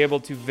brain to be able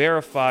to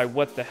verify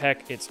what the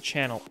heck it's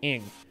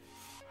channeling.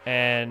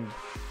 And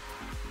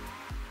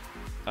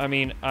I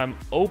mean, I'm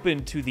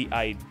open to the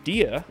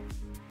idea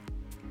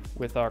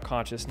with our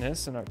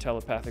consciousness and our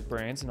telepathic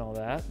brains and all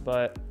that,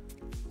 but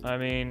I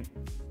mean,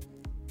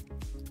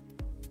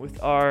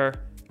 with our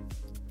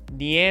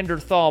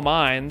Neanderthal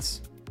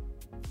minds,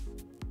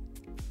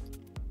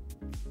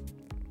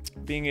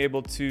 being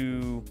able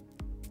to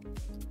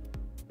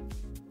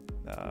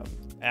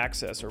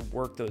access or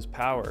work those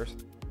powers,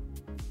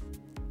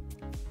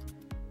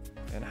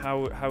 and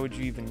how would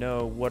you even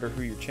know what or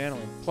who you're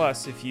channeling?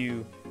 Plus, if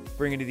you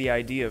bring into the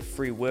idea of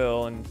free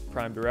will and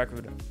prime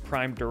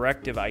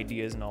directive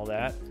ideas and all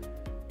that,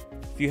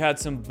 if you had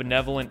some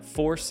benevolent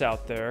force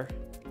out there,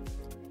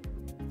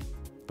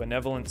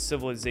 benevolent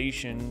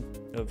civilization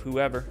of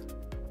whoever,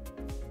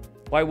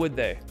 why would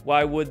they?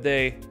 Why would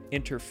they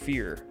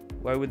interfere?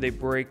 Why would they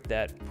break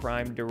that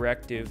prime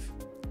directive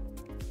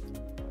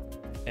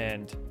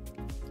and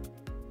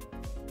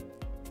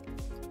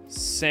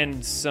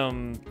send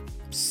some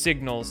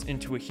signals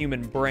into a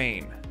human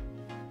brain?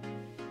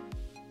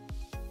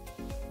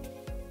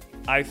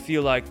 I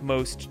feel like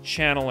most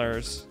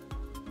channelers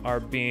are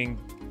being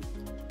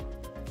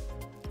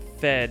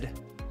fed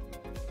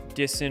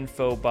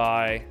disinfo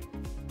by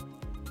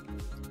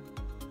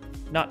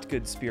not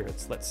good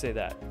spirits, let's say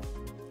that.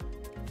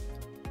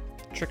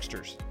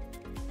 Tricksters,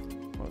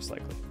 most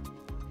likely.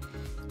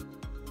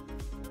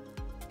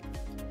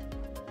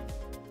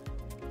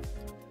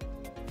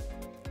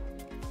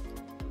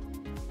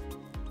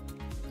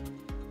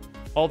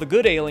 All the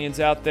good aliens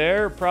out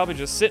there are probably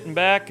just sitting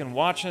back and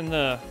watching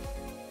the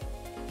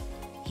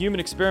human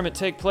experiment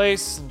take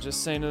place and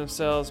just saying to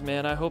themselves,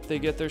 man, I hope they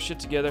get their shit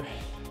together.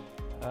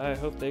 I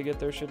hope they get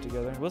their shit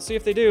together. We'll see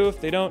if they do.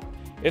 If they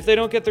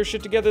don't get their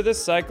shit together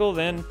this cycle,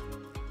 then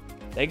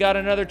they got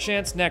another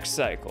chance next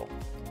cycle.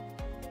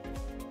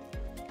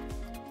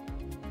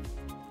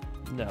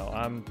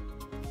 No,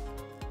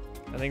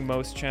 I think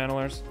most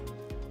channelers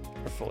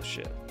are full of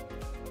shit.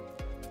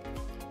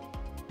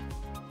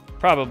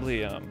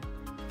 Probably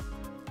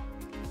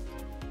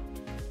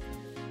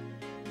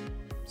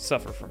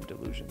suffer from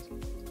delusions.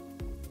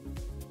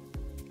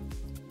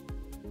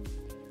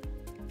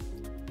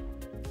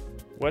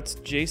 What's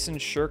Jason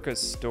Shurka's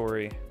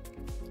story?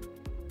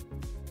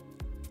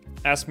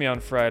 Ask me on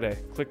Friday.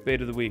 Clickbait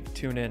of the week.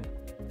 Tune in.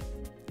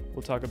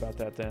 We'll talk about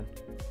that then.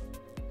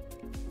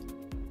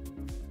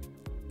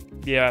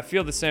 Yeah, I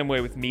feel the same way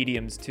with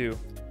mediums too,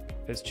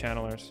 as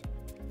channelers.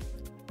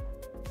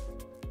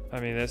 I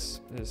mean,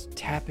 this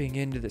tapping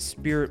into the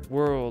spirit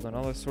world and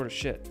all this sort of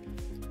shit.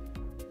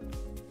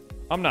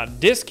 I'm not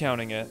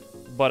discounting it,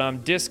 but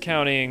I'm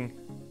discounting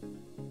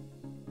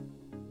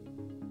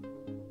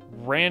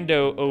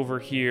Rando over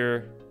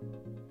here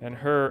and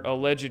her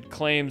alleged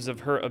claims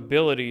of her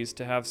abilities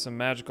to have some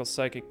magical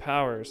psychic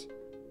powers.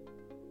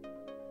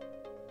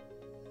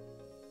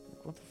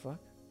 What the fuck?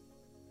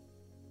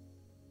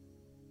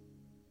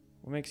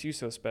 What makes you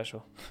so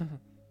special?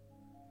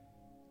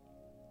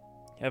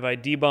 Have I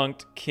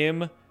debunked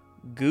Kim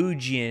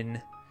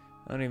Goojin?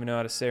 I don't even know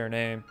how to say her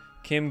name.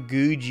 Kim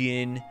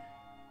Goojin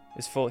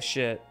is full of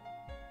shit.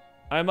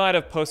 I might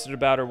have posted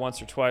about her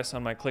once or twice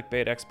on my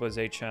Clickbait Expose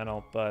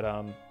channel, but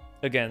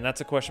again, that's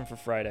a question for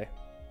Friday.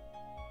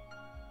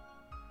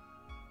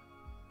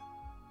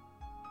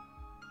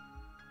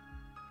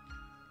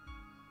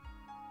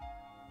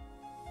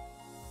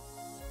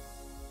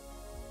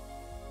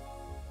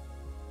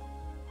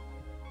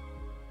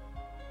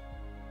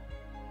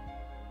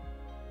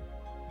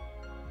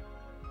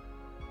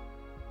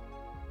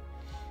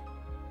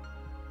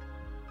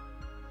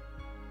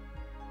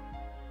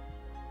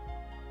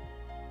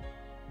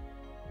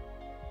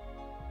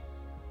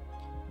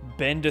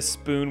 Bend a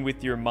spoon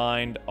with your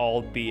mind,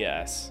 all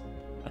BS.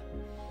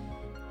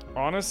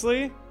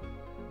 Honestly,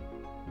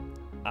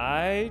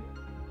 I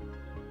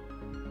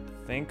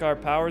think our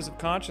powers of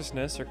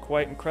consciousness are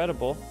quite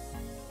incredible.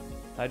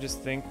 I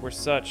just think we're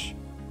such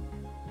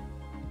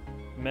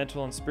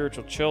mental and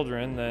spiritual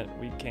children that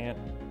we can't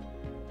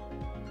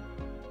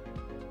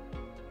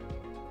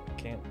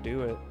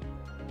do it.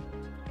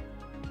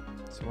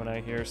 So when I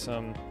hear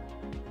some,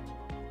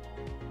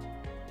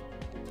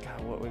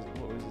 God, what was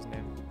his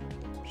name?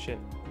 Shit.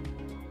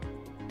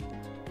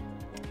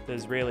 The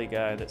Israeli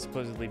guy that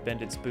supposedly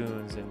bended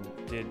spoons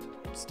and did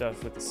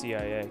stuff with the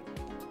CIA.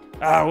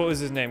 Ah, what was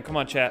his name? Come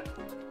on, chat.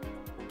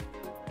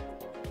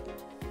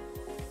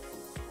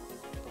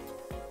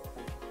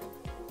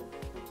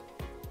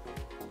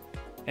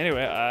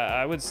 Anyway,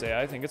 I would say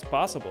I think it's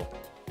possible.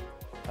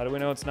 How do we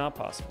know it's not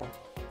possible?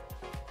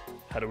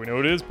 How do we know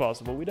it is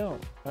possible? We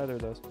don't. Either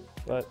of those.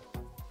 But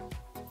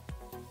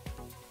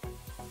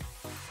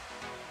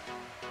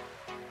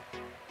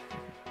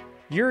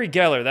Yuri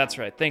Geller, that's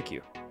right. Thank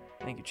you.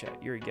 Thank you,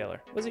 chat. Yuri Geller.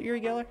 Was it Yuri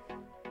Geller?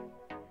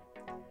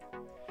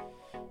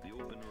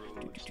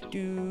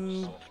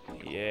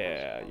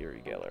 Yeah,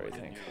 Yuri Geller, I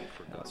think.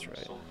 That's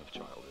right.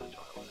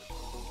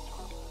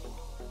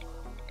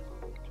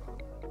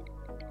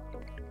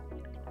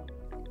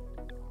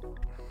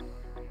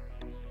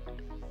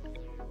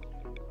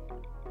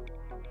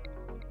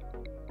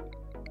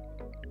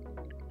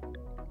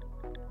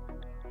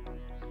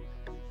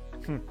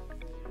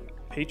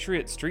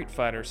 Patriot Street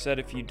Fighter said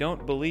if you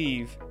don't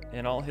believe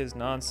in all his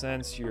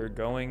nonsense, you're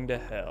going to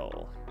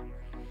hell.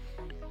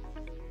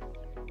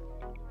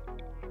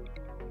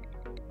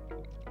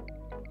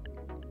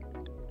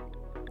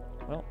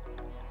 Well,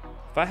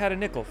 if I had a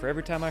nickel for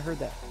every time I heard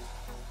that.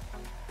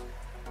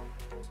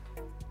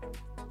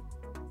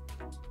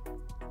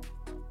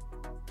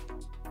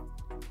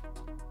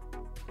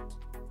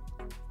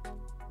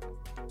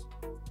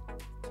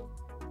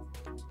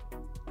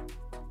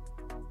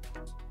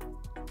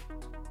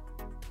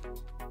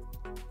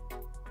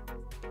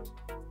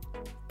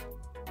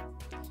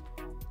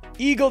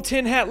 Eagle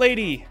Tin Hat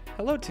Lady.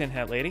 Hello, Tin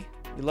Hat Lady.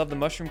 You love the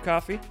mushroom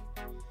coffee?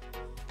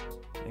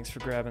 Thanks for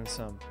grabbing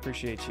some.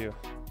 Appreciate you.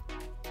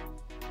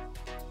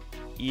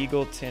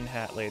 Eagle Tin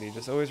Hat Lady.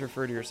 Just always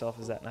refer to yourself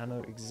as that, and I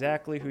know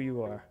exactly who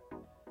you are.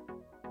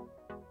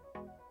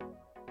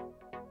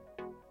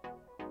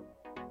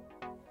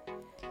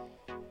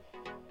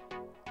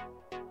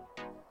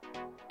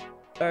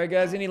 All right,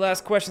 guys. Any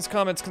last questions,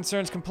 comments,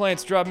 concerns,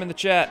 complaints? Drop them in the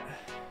chat.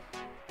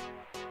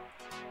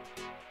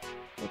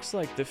 Looks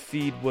like the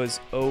feed was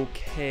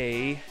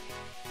okay.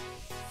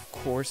 Of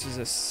course,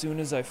 as soon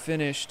as I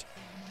finished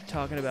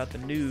talking about the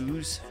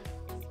news,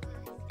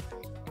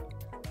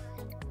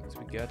 as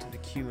we got to the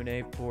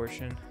Q&A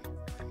portion.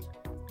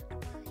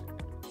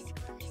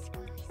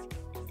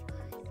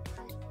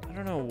 I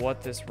don't know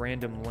what this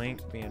random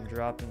link being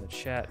dropped in the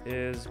chat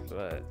is,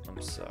 but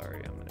I'm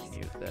sorry, I'm gonna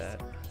mute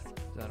that.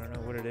 I don't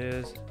know what it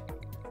is.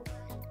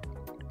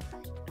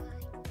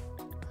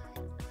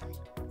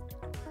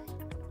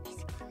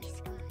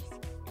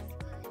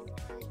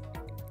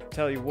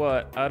 Tell you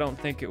what, I don't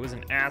think it was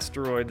an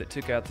asteroid that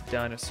took out the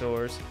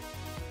dinosaurs.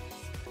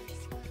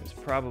 It was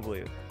probably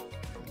a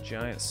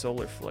giant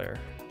solar flare.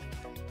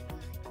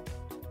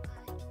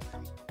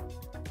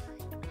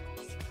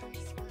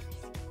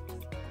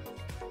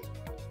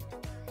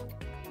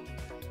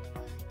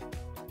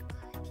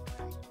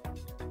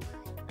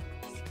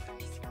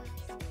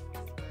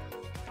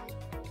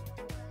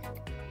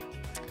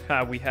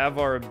 We have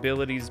our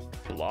abilities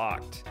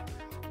blocked.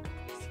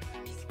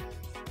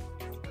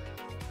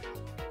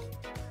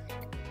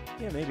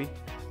 Yeah, maybe.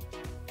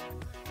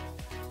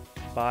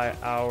 By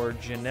our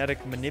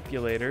genetic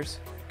manipulators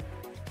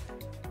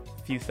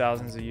a few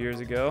thousands of years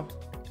ago.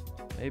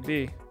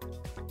 Maybe.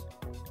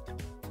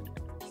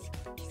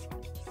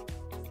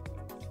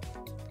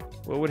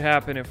 What would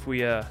happen if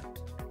we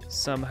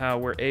somehow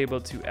were able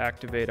to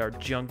activate our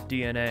junk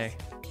DNA?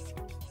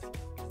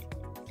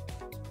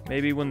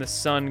 Maybe when the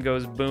sun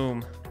goes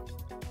boom.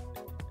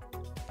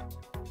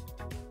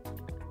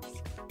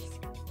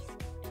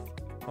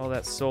 All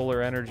that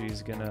solar energy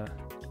is gonna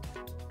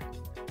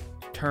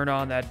turn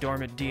on that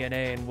dormant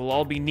DNA and we'll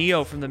all be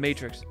Neo from the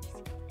Matrix.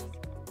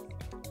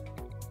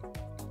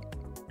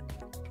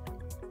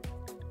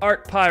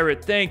 Art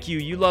Pirate, thank you.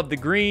 You love the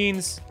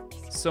greens.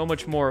 So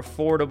much more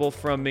affordable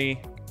from me.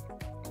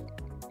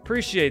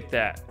 Appreciate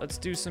that. Let's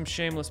do some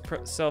shameless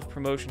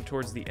self-promotion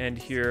towards the end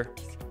here.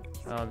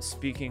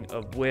 Speaking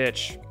of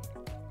which,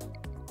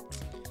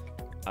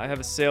 I have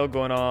a sale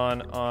going on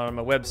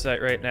my website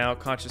right now,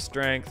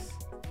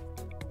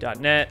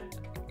 consciousstrength.net.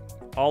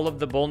 All of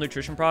the Bowl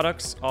Nutrition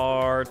products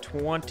are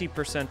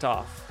 20%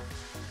 off.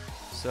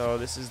 So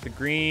this is the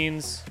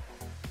greens,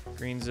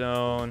 Green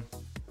Zone,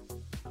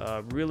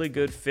 really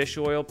good fish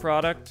oil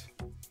product,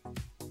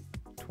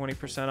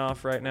 20%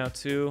 off right now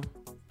too.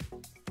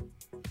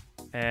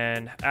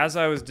 And as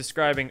I was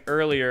describing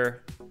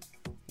earlier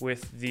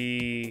with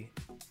the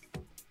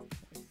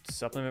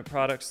supplement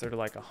products that are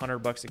like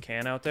 $100 a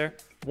can out there,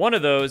 one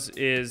of those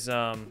is,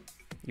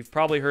 you've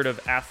probably heard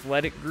of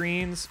Athletic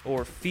Greens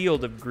or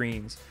Field of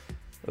Greens.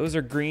 Those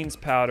are greens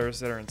powders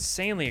that are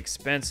insanely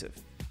expensive.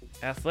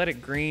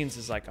 Athletic Greens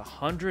is like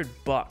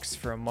 $100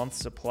 for a month's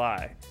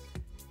supply.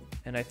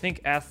 And I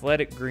think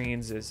Athletic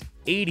Greens is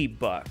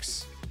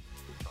 $80.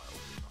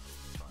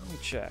 Let me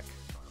check.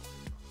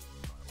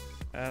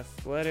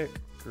 Athletic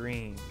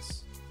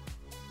Greens.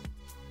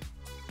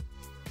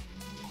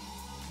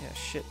 Yeah,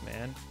 shit,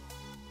 man.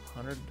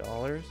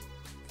 $100.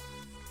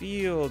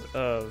 Field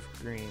of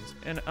Greens.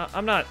 And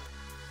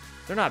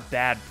they're not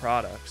bad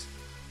products.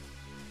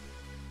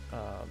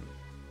 They're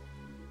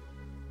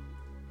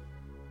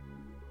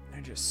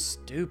just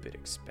stupid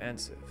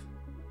expensive.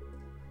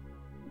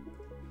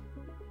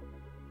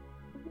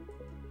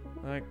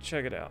 Like,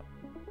 check it out.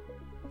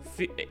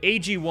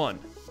 AG1.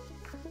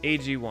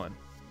 AG1.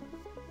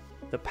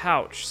 The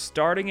pouch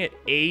starting at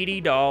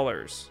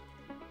 $80.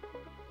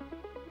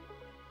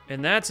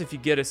 And that's if you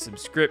get a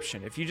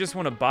subscription. If you just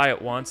want to buy it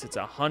once, it's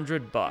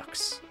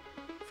 $100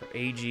 for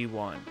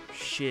AG1.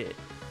 Shit.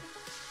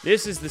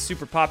 This is the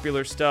super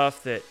popular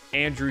stuff that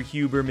Andrew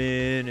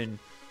Huberman and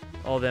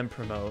all them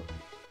promote.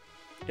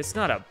 It's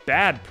not a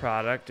bad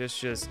product, it's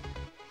just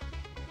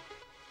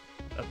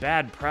a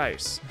bad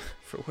price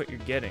for what you're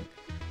getting.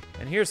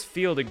 And here's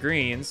Field of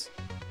Greens.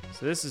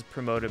 So this is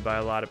promoted by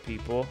a lot of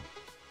people.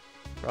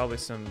 Probably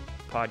some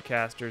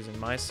podcasters in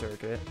my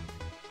circuit.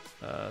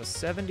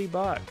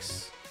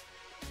 $70.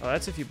 Oh,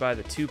 that's if you buy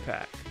the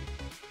 2-pack.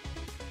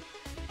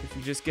 If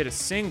you just get a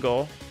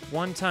single,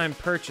 one-time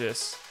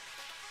purchase,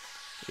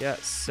 yeah,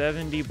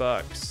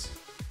 $70.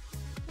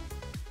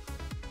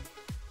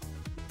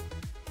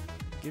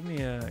 Give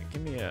me a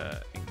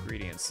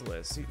ingredients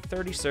list.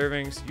 30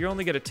 servings. You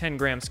only get a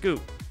 10-gram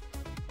scoop.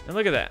 And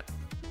look at that.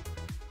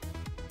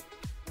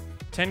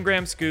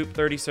 10-gram scoop,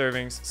 30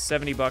 servings,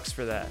 $70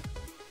 for that.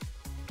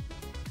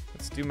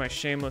 Let's do my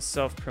shameless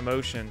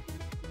self-promotion.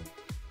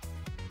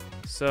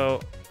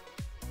 So,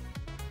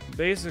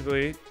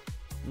 basically,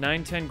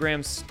 9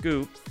 10-gram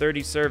scoop,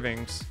 30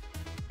 servings,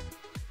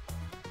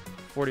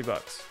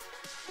 $40.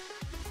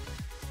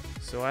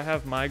 So I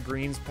have my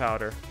greens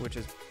powder, which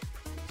is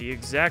the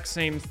exact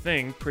same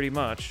thing, pretty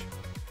much,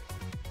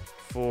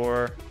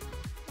 for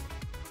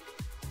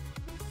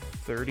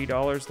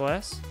 $30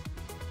 less.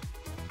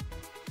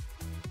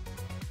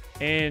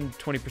 And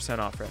 20%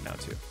 off right now,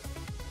 too.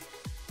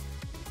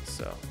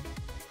 So,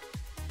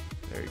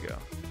 there you go.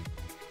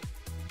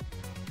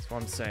 That's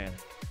what I'm saying.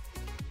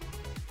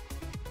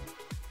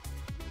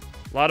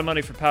 A lot of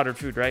money for powdered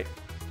food, right?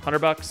 $100,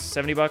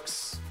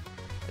 $70.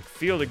 The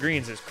Field of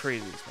Greens is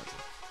crazy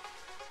expensive.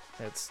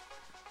 It's,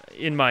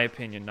 in my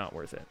opinion, not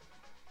worth it.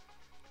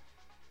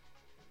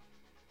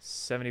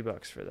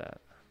 $70 for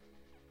that.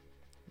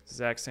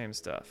 Exact same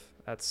stuff.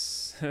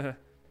 That's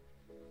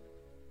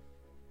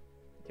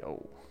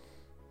yo.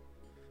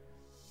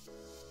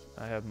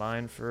 I have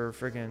mine for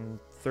friggin'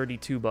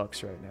 $32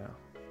 right now,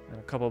 and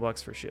a couple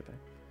bucks for shipping.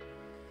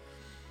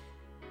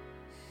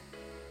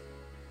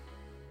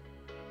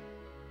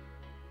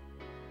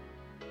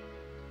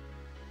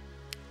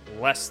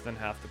 Less than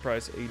half the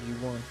price of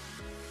AG1.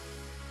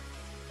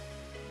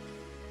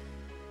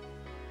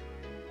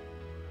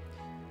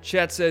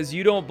 Chat says,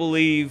 you don't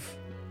believe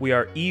we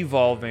are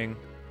evolving.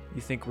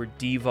 You think we're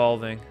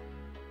devolving.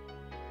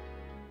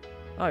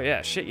 Oh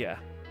yeah, shit yeah.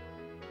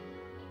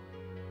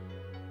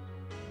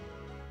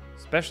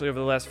 Especially over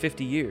the last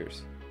 50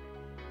 years.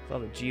 With all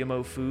the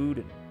GMO food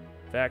and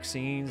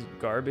vaccines and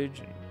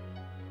garbage and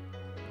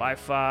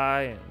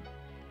Wi-Fi and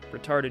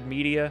retarded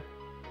media.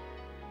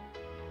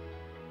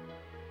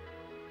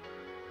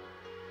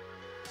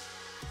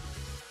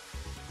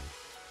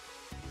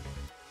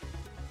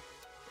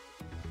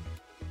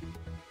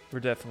 We're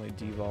definitely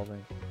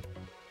devolving.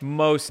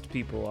 Most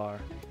people are.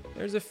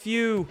 There's a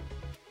few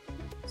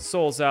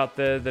souls out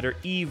there that are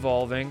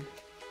evolving.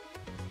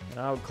 And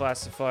I would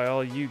classify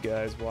all you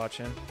guys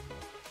watching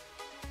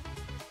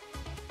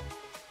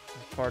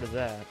as part of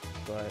that,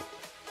 but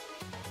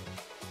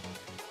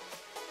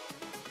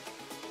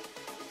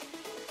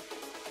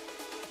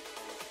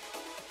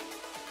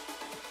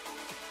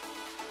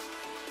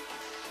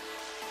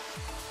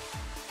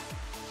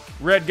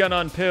Red Gun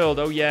Unpilled.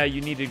 Oh yeah,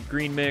 you needed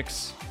green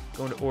mix.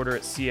 Going to order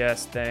at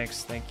CS.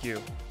 Thanks. Thank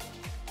you.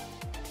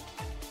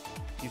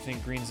 You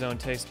think Green Zone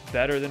tastes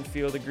better than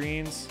Field of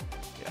Greens?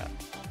 Yeah.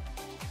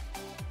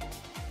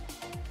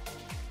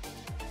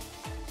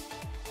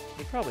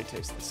 They probably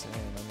taste the same.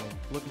 I mean,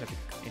 looking at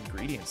the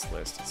ingredients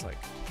list, it's like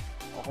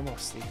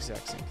almost the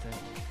exact same thing.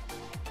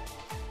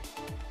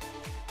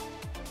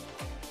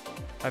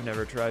 I've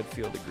never tried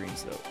Field of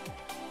Greens though.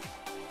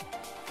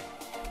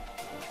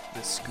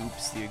 The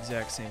scoop's the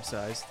exact same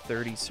size,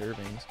 30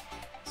 servings,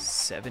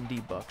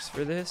 $70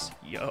 for this?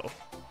 Yo.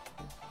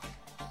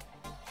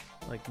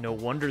 Like, no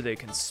wonder they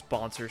can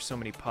sponsor so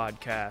many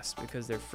podcasts, because they're